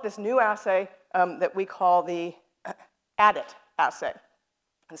 developed this new assay that we call the ADDIT assay.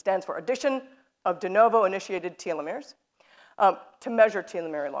 It stands for addition of de novo initiated telomeres to measure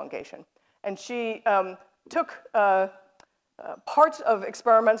telomere elongation. And she took parts of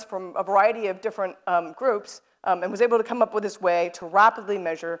experiments from a variety of different groups and was able to come up with this way to rapidly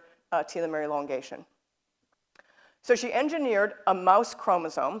measure telomere elongation. So she engineered a mouse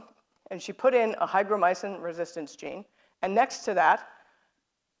chromosome, and she put in a hygromycin resistance gene, and next to that,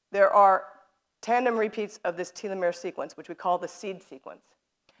 there are tandem repeats of this telomere sequence, which we call the seed sequence.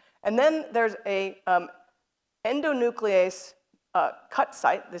 And then there's a endonuclease cut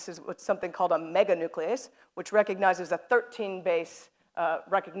site. This is what's something called a meganuclease, which recognizes a 13-base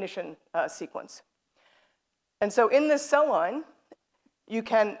recognition sequence. And so in this cell line, you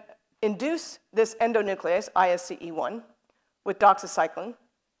can induce this endonuclease, ISCE1, with doxycycline,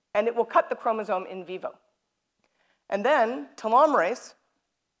 and it will cut the chromosome in vivo. And then telomerase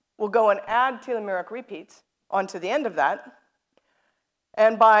will go and add telomeric repeats onto the end of that.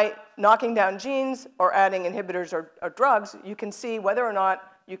 And by knocking down genes or adding inhibitors or drugs, you can see whether or not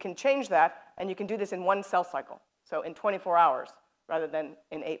you can change that, and you can do this in one cell cycle, so in 24 hours rather than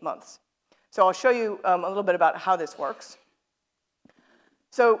in 8 months. So I'll show you a little bit about how this works.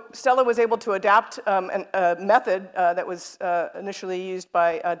 So Stella was able to adapt a method that was initially used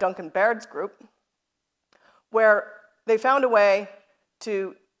by Duncan Baird's group, where they found a way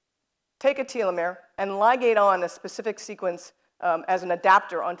to take a telomere and ligate on a specific sequence as an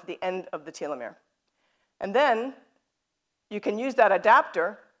adapter onto the end of the telomere. And then you can use that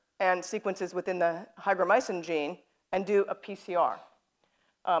adapter and sequences within the hygromycin gene and do a PCR.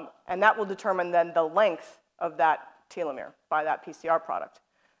 And that will determine then the length of that telomere by that PCR product.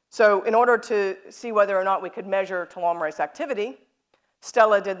 So in order to see whether or not we could measure telomerase activity,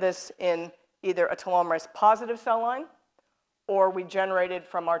 Stella did this in either a telomerase positive cell line, or we generated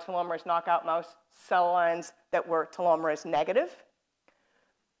from our telomerase knockout mouse cell lines that were telomerase negative.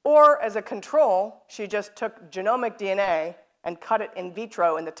 Or as a control, she just took genomic DNA and cut it in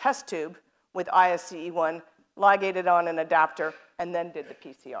vitro in the test tube with ISCE1, ligated on an adapter, and then did the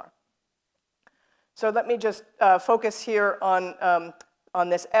PCR. So let me just focus here on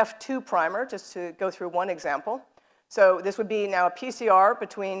this F2 primer, just to go through one example. So this would be now a PCR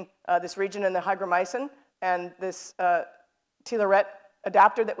between this region in the hygromycin and this Telomerase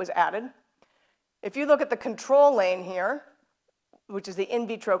adapter that was added. If you look at the control lane here, which is the in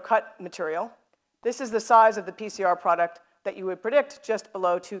vitro cut material, this is the size of the PCR product that you would predict just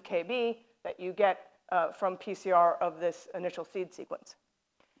below 2 kb that you get from PCR of this initial seed sequence.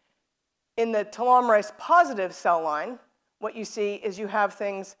 In the telomerase positive cell line, what you see is you have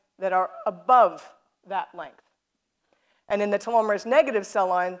things that are above that length. And in the telomerase negative cell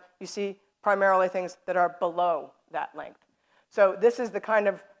line, you see primarily things that are below that length. So this is the kind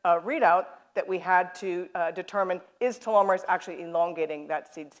of readout that we had to determine, is telomerase actually elongating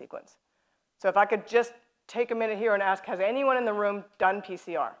that seed sequence? So if I could just take a minute here and ask, has anyone in the room done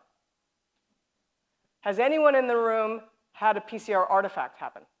PCR? Has anyone in the room had a PCR artifact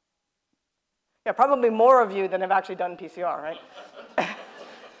happen? Yeah, probably more of you than have actually done PCR, right?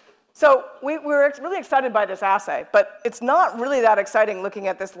 So we're really excited by this assay, but it's not really that exciting looking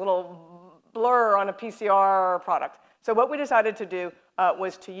at this little blur on a PCR product. So what we decided to do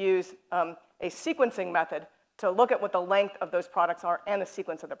was to use a sequencing method to look at what the length of those products are and the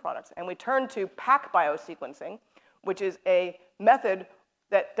sequence of the products. And we turned to PacBio sequencing, which is a method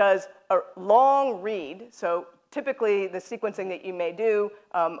that does a long read. So typically, the sequencing that you may do,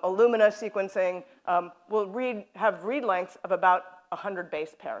 Illumina sequencing, will have read lengths of about 100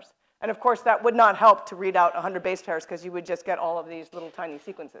 base pairs. And of course, that would not help to read out 100 base pairs because you would just get all of these little tiny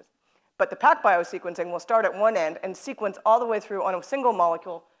sequences. But the PacBio sequencing will start at one end and sequence all the way through on a single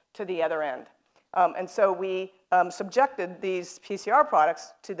molecule to the other end. And so we subjected these PCR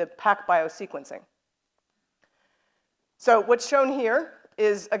products to the PacBio sequencing. So what's shown here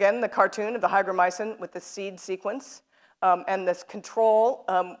is, again, the cartoon of the hygromycin with the seed sequence and this control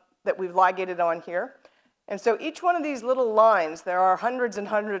that we've ligated on here. And so each one of these little lines, there are hundreds and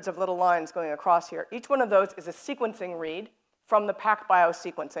hundreds of little lines going across here. Each one of those is a sequencing read from the PacBio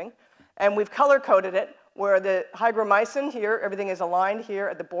sequencing. And we've color-coded it where the hygromycin here, everything is aligned here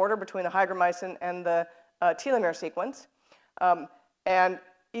at the border between the hygromycin and the telomere sequence. And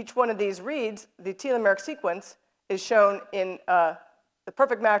each one of these reads, the telomeric sequence, is shown in the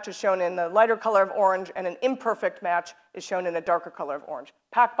perfect match is shown in the lighter color of orange, and an imperfect match is shown in a darker color of orange.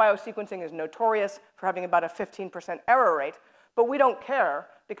 PacBio sequencing is notorious for having about a 15% error rate, but we don't care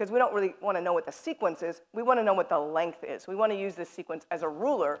because we don't really want to know what the sequence is. We want to know what the length is. We want to use this sequence as a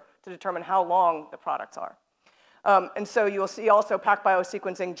ruler to determine how long the products are. And so you'll see also PacBio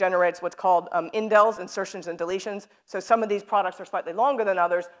sequencing generates what's called indels, insertions and deletions. So some of these products are slightly longer than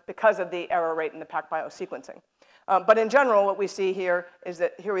others because of the error rate in the PacBio sequencing. But in general, what we see here is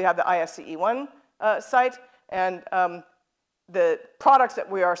that here we have the ISCE1 site, and the products that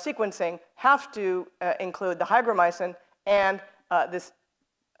we are sequencing have to include the hygromycin and this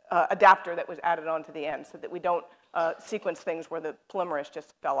adapter that was added onto the end so that we don't sequence things where the polymerase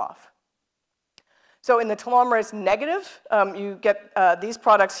just fell off. So in the telomerase negative, you get these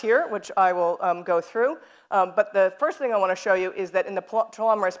products here, which I will go through. But the first thing I want to show you is that in the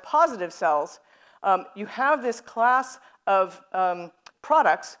telomerase positive cells, you have this class of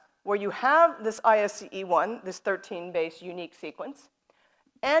products where you have this ISCE1, this 13-base unique sequence,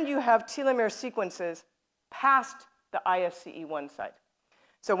 and you have telomere sequences past the ISCE1 site.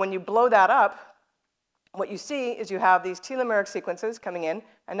 So when you blow that up, what you see is you have these telomeric sequences coming in,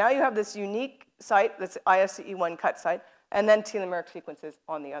 and now you have this unique site, this ISCE1 cut site, and then telomeric sequences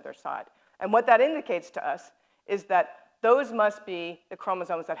on the other side. And what that indicates to us is that those must be the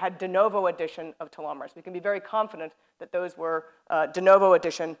chromosomes that had de novo addition of telomerase. We can be very confident that those were de novo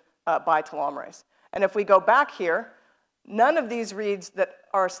addition by telomerase. And if we go back here, none of these reads that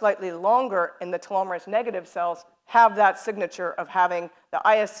are slightly longer in the telomerase negative cells have that signature of having the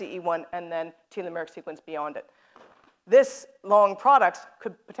ISCE1 and then telomeric sequence beyond it. This long product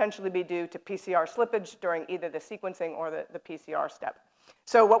could potentially be due to PCR slippage during either the sequencing or the PCR step.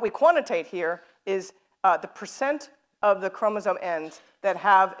 So what we quantitate here is the percent of the chromosome ends that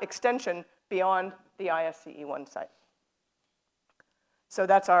have extension beyond the ISCE1 site. So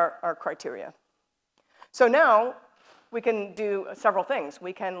that's our criteria. So now we can do several things.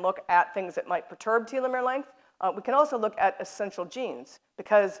 We can look at things that might perturb telomere length. We can also look at essential genes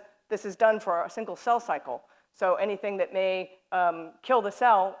because this is done for a single cell cycle. So anything that may kill the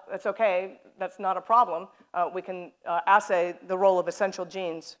cell, that's okay, that's not a problem. We can assay the role of essential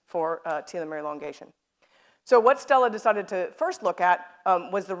genes for telomere elongation. So what Stella decided to first look at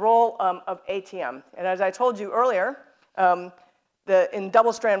was the role of ATM. And as I told you earlier, in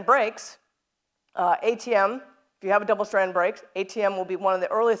double-strand breaks, ATM, if you have a double-strand break, ATM will be one of the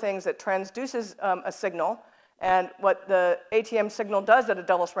early things that transduces a signal. And what the ATM signal does at a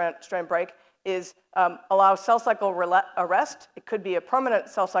double-strand break is allow cell cycle arrest. It could be a permanent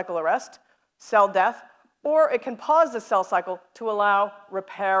cell cycle arrest, cell death, or it can pause the cell cycle to allow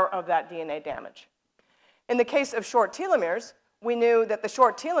repair of that DNA damage. In the case of short telomeres, we knew that the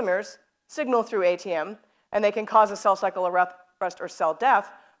short telomeres signal through ATM, and they can cause a cell cycle arrest or cell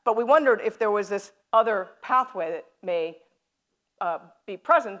death, but we wondered if there was this other pathway that may be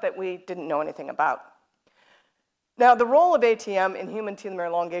present that we didn't know anything about. Now, the role of ATM in human telomere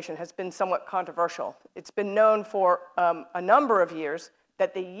elongation has been somewhat controversial. It's been known for a number of years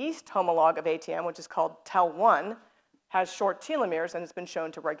that the yeast homologue of ATM, which is called TEL1, has short telomeres and has been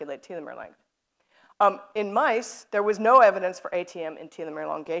shown to regulate telomere length. In mice, there was no evidence for ATM in telomere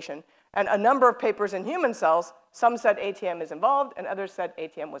elongation, and a number of papers in human cells, some said ATM is involved, and others said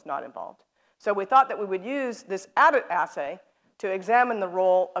ATM was not involved. So we thought that we would use this added assay to examine the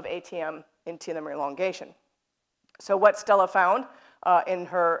role of ATM in telomere elongation. So what Stella found in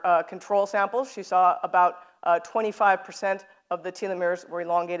her control samples, she saw about 25% of the telomeres were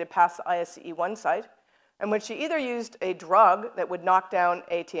elongated past the ISCE1 site. And when she either used a drug that would knock down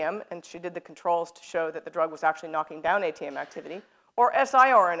ATM, and she did the controls to show that the drug was actually knocking down ATM activity, or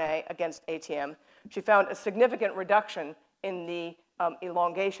siRNA against ATM, she found a significant reduction in the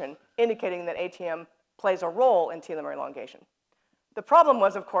elongation, indicating that ATM plays a role in telomere elongation. The problem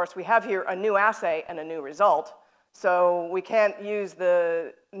was, of course, we have here a new assay and a new result. So we can't use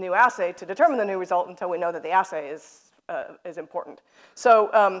the new assay to determine the new result until we know that the assay is important.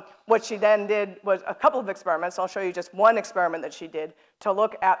 So what she then did was a couple of experiments. I'll show you just one experiment that she did to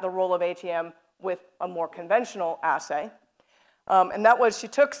look at the role of ATM with a more conventional assay. And that was she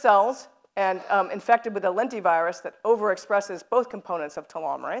took cells and infected with a lentivirus that overexpresses both components of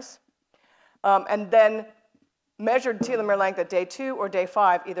telomerase, and then measured telomere length at day 2 or day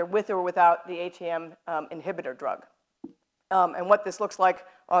 5, either with or without the ATM inhibitor drug. And what this looks like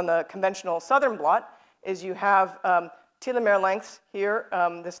on the conventional southern blot is you have telomere lengths here,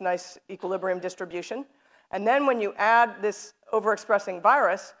 this nice equilibrium distribution. And then when you add this overexpressing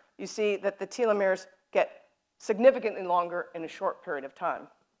virus, you see that the telomeres get significantly longer in a short period of time.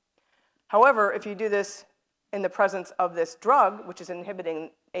 However, if you do this in the presence of this drug, which is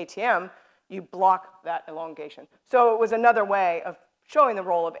inhibiting ATM, you block that elongation. So it was another way of showing the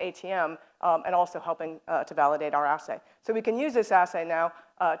role of ATM and also helping to validate our assay. So we can use this assay now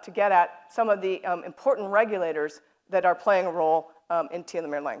to get at some of the important regulators that are playing a role in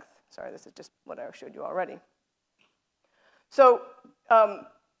telomere length. Sorry, this is just what I showed you already. So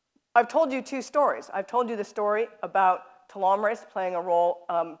I've told you two stories. I've told you the story about telomerase playing a role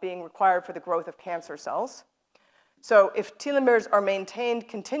being required for the growth of cancer cells. So if telomeres are maintained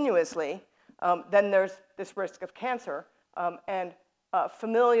continuously, then there's this risk of cancer, and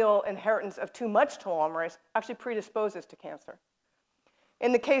familial inheritance of too much telomerase actually predisposes to cancer.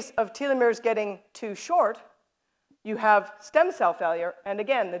 In the case of telomeres getting too short, you have stem cell failure, and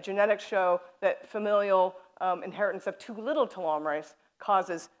again, the genetics show that familial inheritance of too little telomerase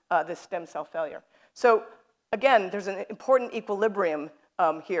causes this stem cell failure. So again, there's an important equilibrium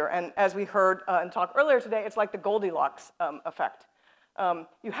here, and as we heard in talk earlier today, it's like the Goldilocks effect.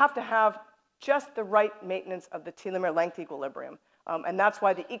 You have to have just the right maintenance of the telomere length equilibrium. And that's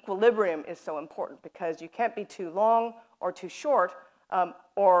why the equilibrium is so important, because you can't be too long or too short,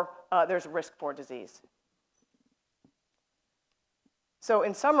 or there's a risk for disease. So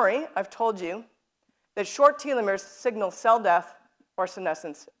in summary, I've told you that short telomeres signal cell death or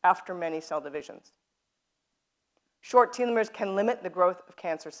senescence after many cell divisions. Short telomeres can limit the growth of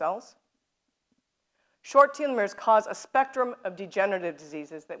cancer cells. Short telomeres cause a spectrum of degenerative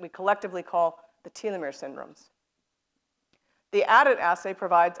diseases that we collectively call the telomere syndromes. The added assay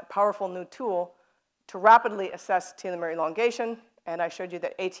provides a powerful new tool to rapidly assess telomere elongation, and I showed you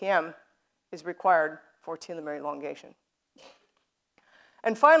that ATM is required for telomere elongation.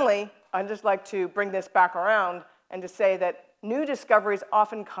 And finally, I'd just like to bring this back around and to say that new discoveries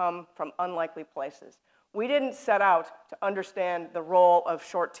often come from unlikely places. We didn't set out to understand the role of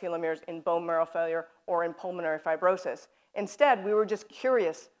short telomeres in bone marrow failure or in pulmonary fibrosis. Instead, we were just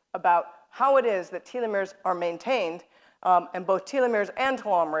curious about how it is that telomeres are maintained, and both telomeres and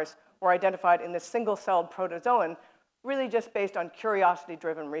telomeres were identified in this single-celled protozoan, really just based on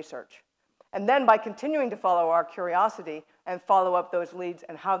curiosity-driven research. And then by continuing to follow our curiosity and follow up those leads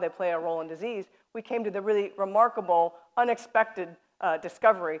and how they play a role in disease, we came to the really remarkable, unexpected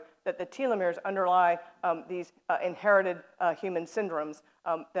discovery that the telomeres underlie these inherited human syndromes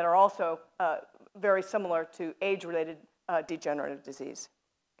that are also very similar to age-related degenerative disease.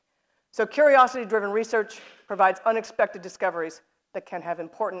 So curiosity-driven research provides unexpected discoveries that can have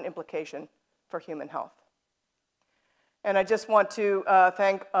important implication for human health. And I just want to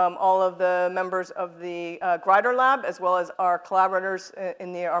thank all of the members of the Greider lab, as well as our collaborators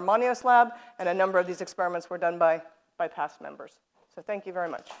in the Armanios lab, and a number of these experiments were done by past members. So thank you very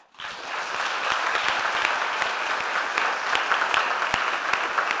much.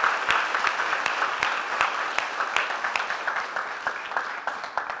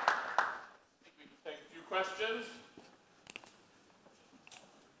 Questions?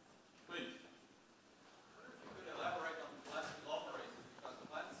 Please. I wonder if you could elaborate on plant telomerase, because the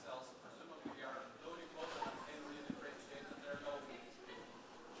plant cells presumably are loading most of the integrated chains and they're no.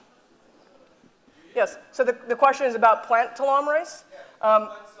 Yes, so the question is about plant telomerase. Plant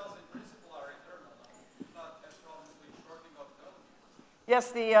cells in principle are internal, not astronomically shortening of telomeres.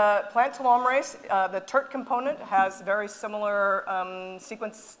 Yes, the plant telomerase, the TERT component has very similar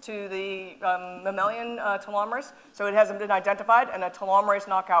sequence to the mammalian telomerase, so it hasn't been identified, and a telomerase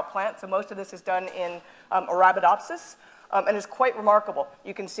knockout plant. So most of this is done in Arabidopsis, and it's quite remarkable.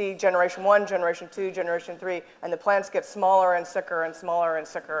 You can see generation 1, generation 2, generation 3, and the plants get smaller and sicker and smaller and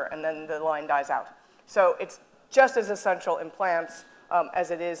sicker, and then the line dies out. So it's just as essential in plants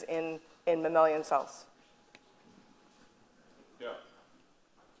as it is in mammalian cells. Yeah.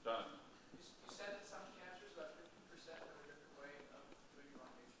 Done. You said that some cancers, about 50% have a different way of doing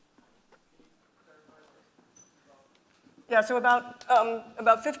elongation. Can you clarify that? Yeah, so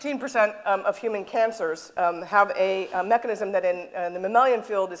about 15% of human cancers have a mechanism that in the mammalian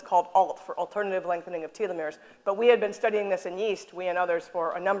field is called ALT, for alternative lengthening of telomeres. But we had been studying this in yeast, we and others,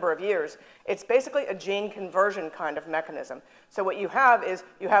 for a number of years. It's basically a gene conversion kind of mechanism. So what you have is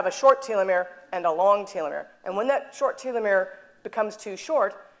you have a short telomere and a long telomere. And when that short telomere becomes too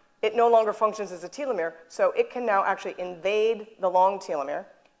short, it no longer functions as a telomere, so it can now actually invade the long telomere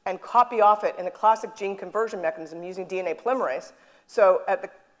and copy off it in a classic gene conversion mechanism using DNA polymerase. So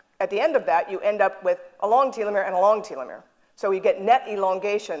at the end of that, you end up with a long telomere and a long telomere. So you get net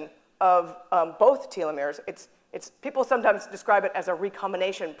elongation of both telomeres. People sometimes describe it as a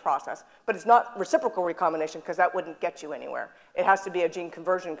recombination process, but it's not reciprocal recombination because that wouldn't get you anywhere. It has to be a gene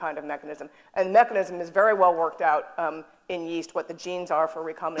conversion kind of mechanism. And the mechanism is very well worked out in yeast, what the genes are for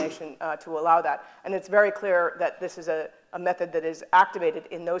recombination to allow that. And it's very clear that this is a method that is activated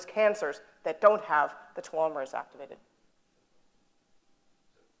in those cancers that don't have the telomerase activated.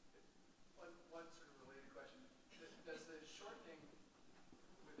 One sort of related question. Does the shortening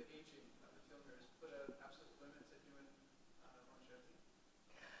with the aging of the telomeres put an absolute limit to human longevity?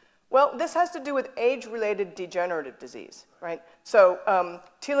 Well, this has to do with age-related degenerative disease, right? So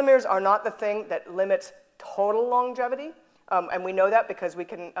telomeres are not the thing that limits total longevity, and we know that because we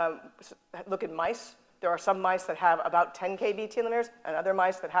can look at mice. There are some mice that have about 10 kb telomeres and other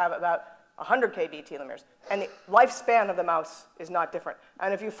mice that have about 100 kb telomeres. And the lifespan of the mouse is not different.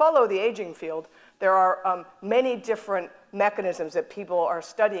 And if you follow the aging field, there are many different mechanisms that people are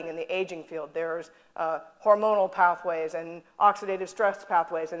studying in the aging field. There's hormonal pathways and oxidative stress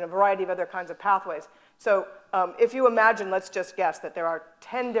pathways and a variety of other kinds of pathways. So if you imagine, let's just guess, that there are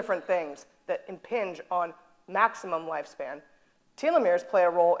 10 different things that impinge on maximum lifespan, telomeres play a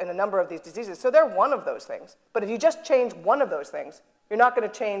role in a number of these diseases. So they're one of those things. But if you just change one of those things, you're not going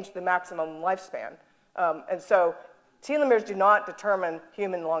to change the maximum lifespan. And so telomeres do not determine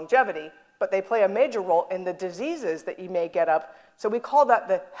human longevity, but they play a major role in the diseases that you may get up. So we call that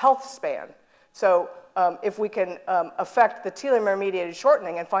the health span. So if we can affect the telomere-mediated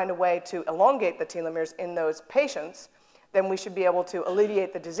shortening and find a way to elongate the telomeres in those patients, then we should be able to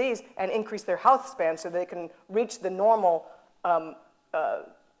alleviate the disease and increase their health span so they can reach the normal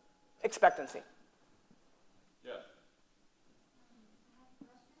expectancy. Yes.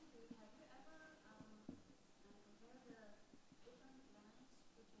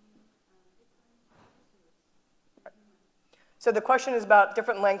 So the question is about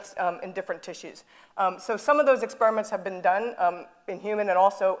different lengths in different tissues. So some of those experiments have been done in human and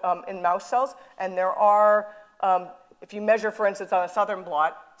also in mouse cells, and there are, if you measure, for instance, on a southern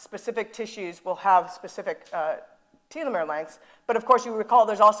blot, specific tissues will have specific telomere lengths, but of course you recall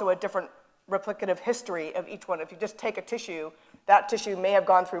there's also a different replicative history of each one. If you just take a tissue, that tissue may have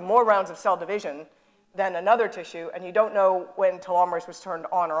gone through more rounds of cell division than another tissue, and you don't know when telomerase was turned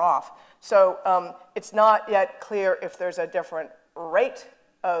on or off. So it's not yet clear if there's a different rate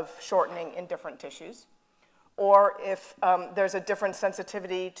of shortening in different tissues, or if there's a different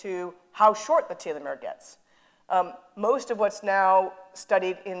sensitivity to how short the telomere gets. Most of what's now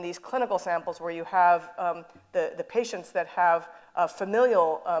studied in these clinical samples where you have the patients that have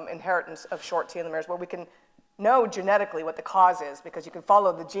familial inheritance of short telomeres, where we can know genetically what the cause is, because you can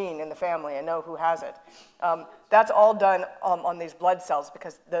follow the gene in the family and know who has it. That's all done on these blood cells,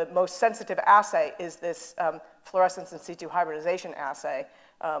 because the most sensitive assay is this fluorescence in situ hybridization assay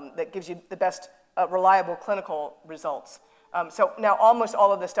that gives you the best reliable clinical results. So now almost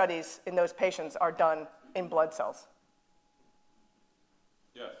all of the studies in those patients are done in blood cells.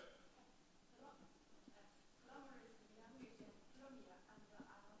 Yes.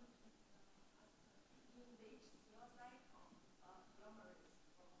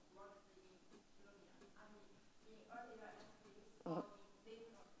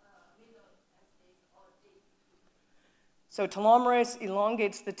 So telomerase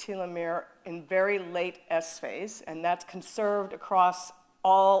elongates the telomere in very late S phase, and that's conserved across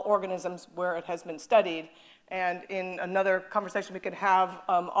all organisms where it has been studied. And in another conversation we could have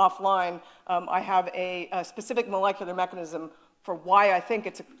offline, I have a specific molecular mechanism for why I think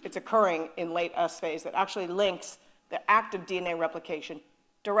it's occurring in late S phase that actually links the active DNA replication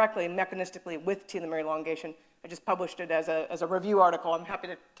directly and mechanistically with telomere elongation. I just published it as a review article. I'm happy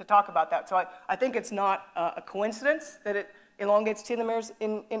to talk about that. So I think it's not a coincidence that it elongates telomeres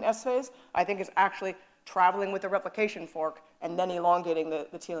in S phase. I think it's actually traveling with the replication fork and then elongating the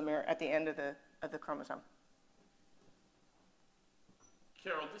telomere at the end of the chromosome.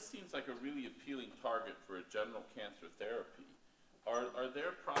 Carol, this seems like a really appealing target for a general cancer therapy. Are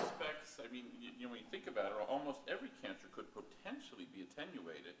there prospects? I mean, when you think about it, almost every cancer could potentially be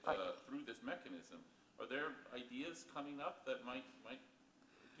attenuated through this mechanism. Are there ideas coming up that might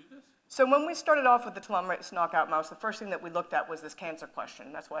do this? So when we started off with the telomerase knockout mouse, the first thing that we looked at was this cancer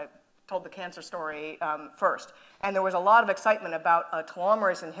question. That's why I told the cancer story first. And there was a lot of excitement about a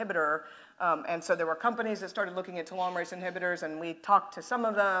telomerase inhibitor. And so there were companies that started looking at telomerase inhibitors, and we talked to some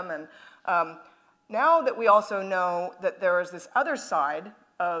of them. And now that we also know that there is this other side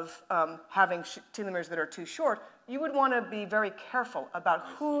of having telomeres that are too short, you would want to be very careful about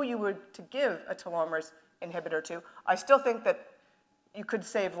who you would to give a telomerase inhibitor to. I still think that you could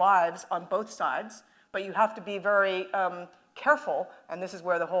save lives on both sides, but you have to be very careful, and this is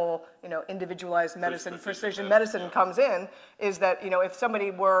where the whole individualized medicine, precision medicine comes in, is that if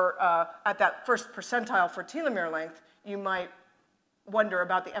somebody were at that first percentile for telomere length, you might wonder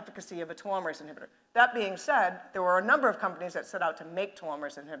about the efficacy of a telomerase inhibitor. That being said, there were a number of companies that set out to make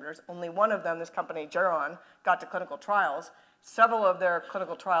telomerase inhibitors. Only one of them, this company, Geron, got to clinical trials. Several of their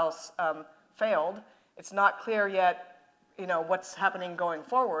clinical trials failed. It's not clear yet what's happening going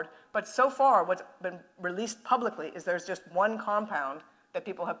forward. But so far, what's been released publicly is there's just one compound that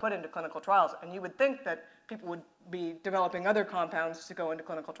people have put into clinical trials. And you would think that people would be developing other compounds to go into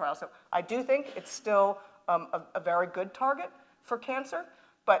clinical trials. So I do think it's still a very good target for cancer.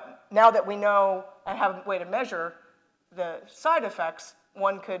 But now that we know and have a way to measure the side effects,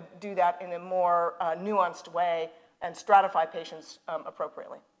 one could do that in a more nuanced way and stratify patients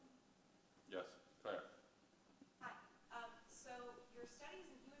appropriately. Yes, Claire. Hi. So your studies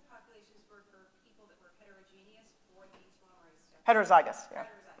in human populations were for people that were heterogeneous for the telomerase deficit. Heterozygous, yeah.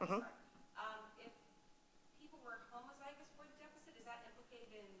 Heterozygous, sorry. If people were homozygous for the deficit, is that implicated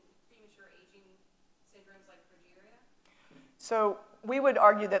in premature aging syndromes like progeria? So we would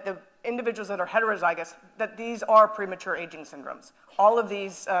argue that the individuals that are heterozygous, that these are premature aging syndromes. All of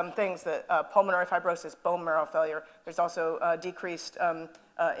these things, the pulmonary fibrosis, bone marrow failure, there's also decreased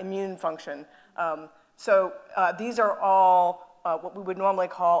immune function. So these are all what we would normally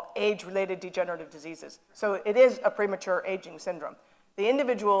call age-related degenerative diseases. So it is a premature aging syndrome. The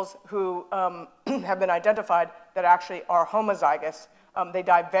individuals who have been identified that actually are homozygous, they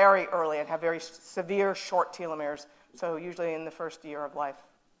die very early and have very severe short telomeres, so usually in the first year of life.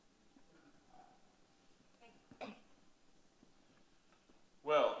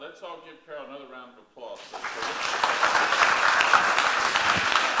 Well, let's all give Carol another round of applause.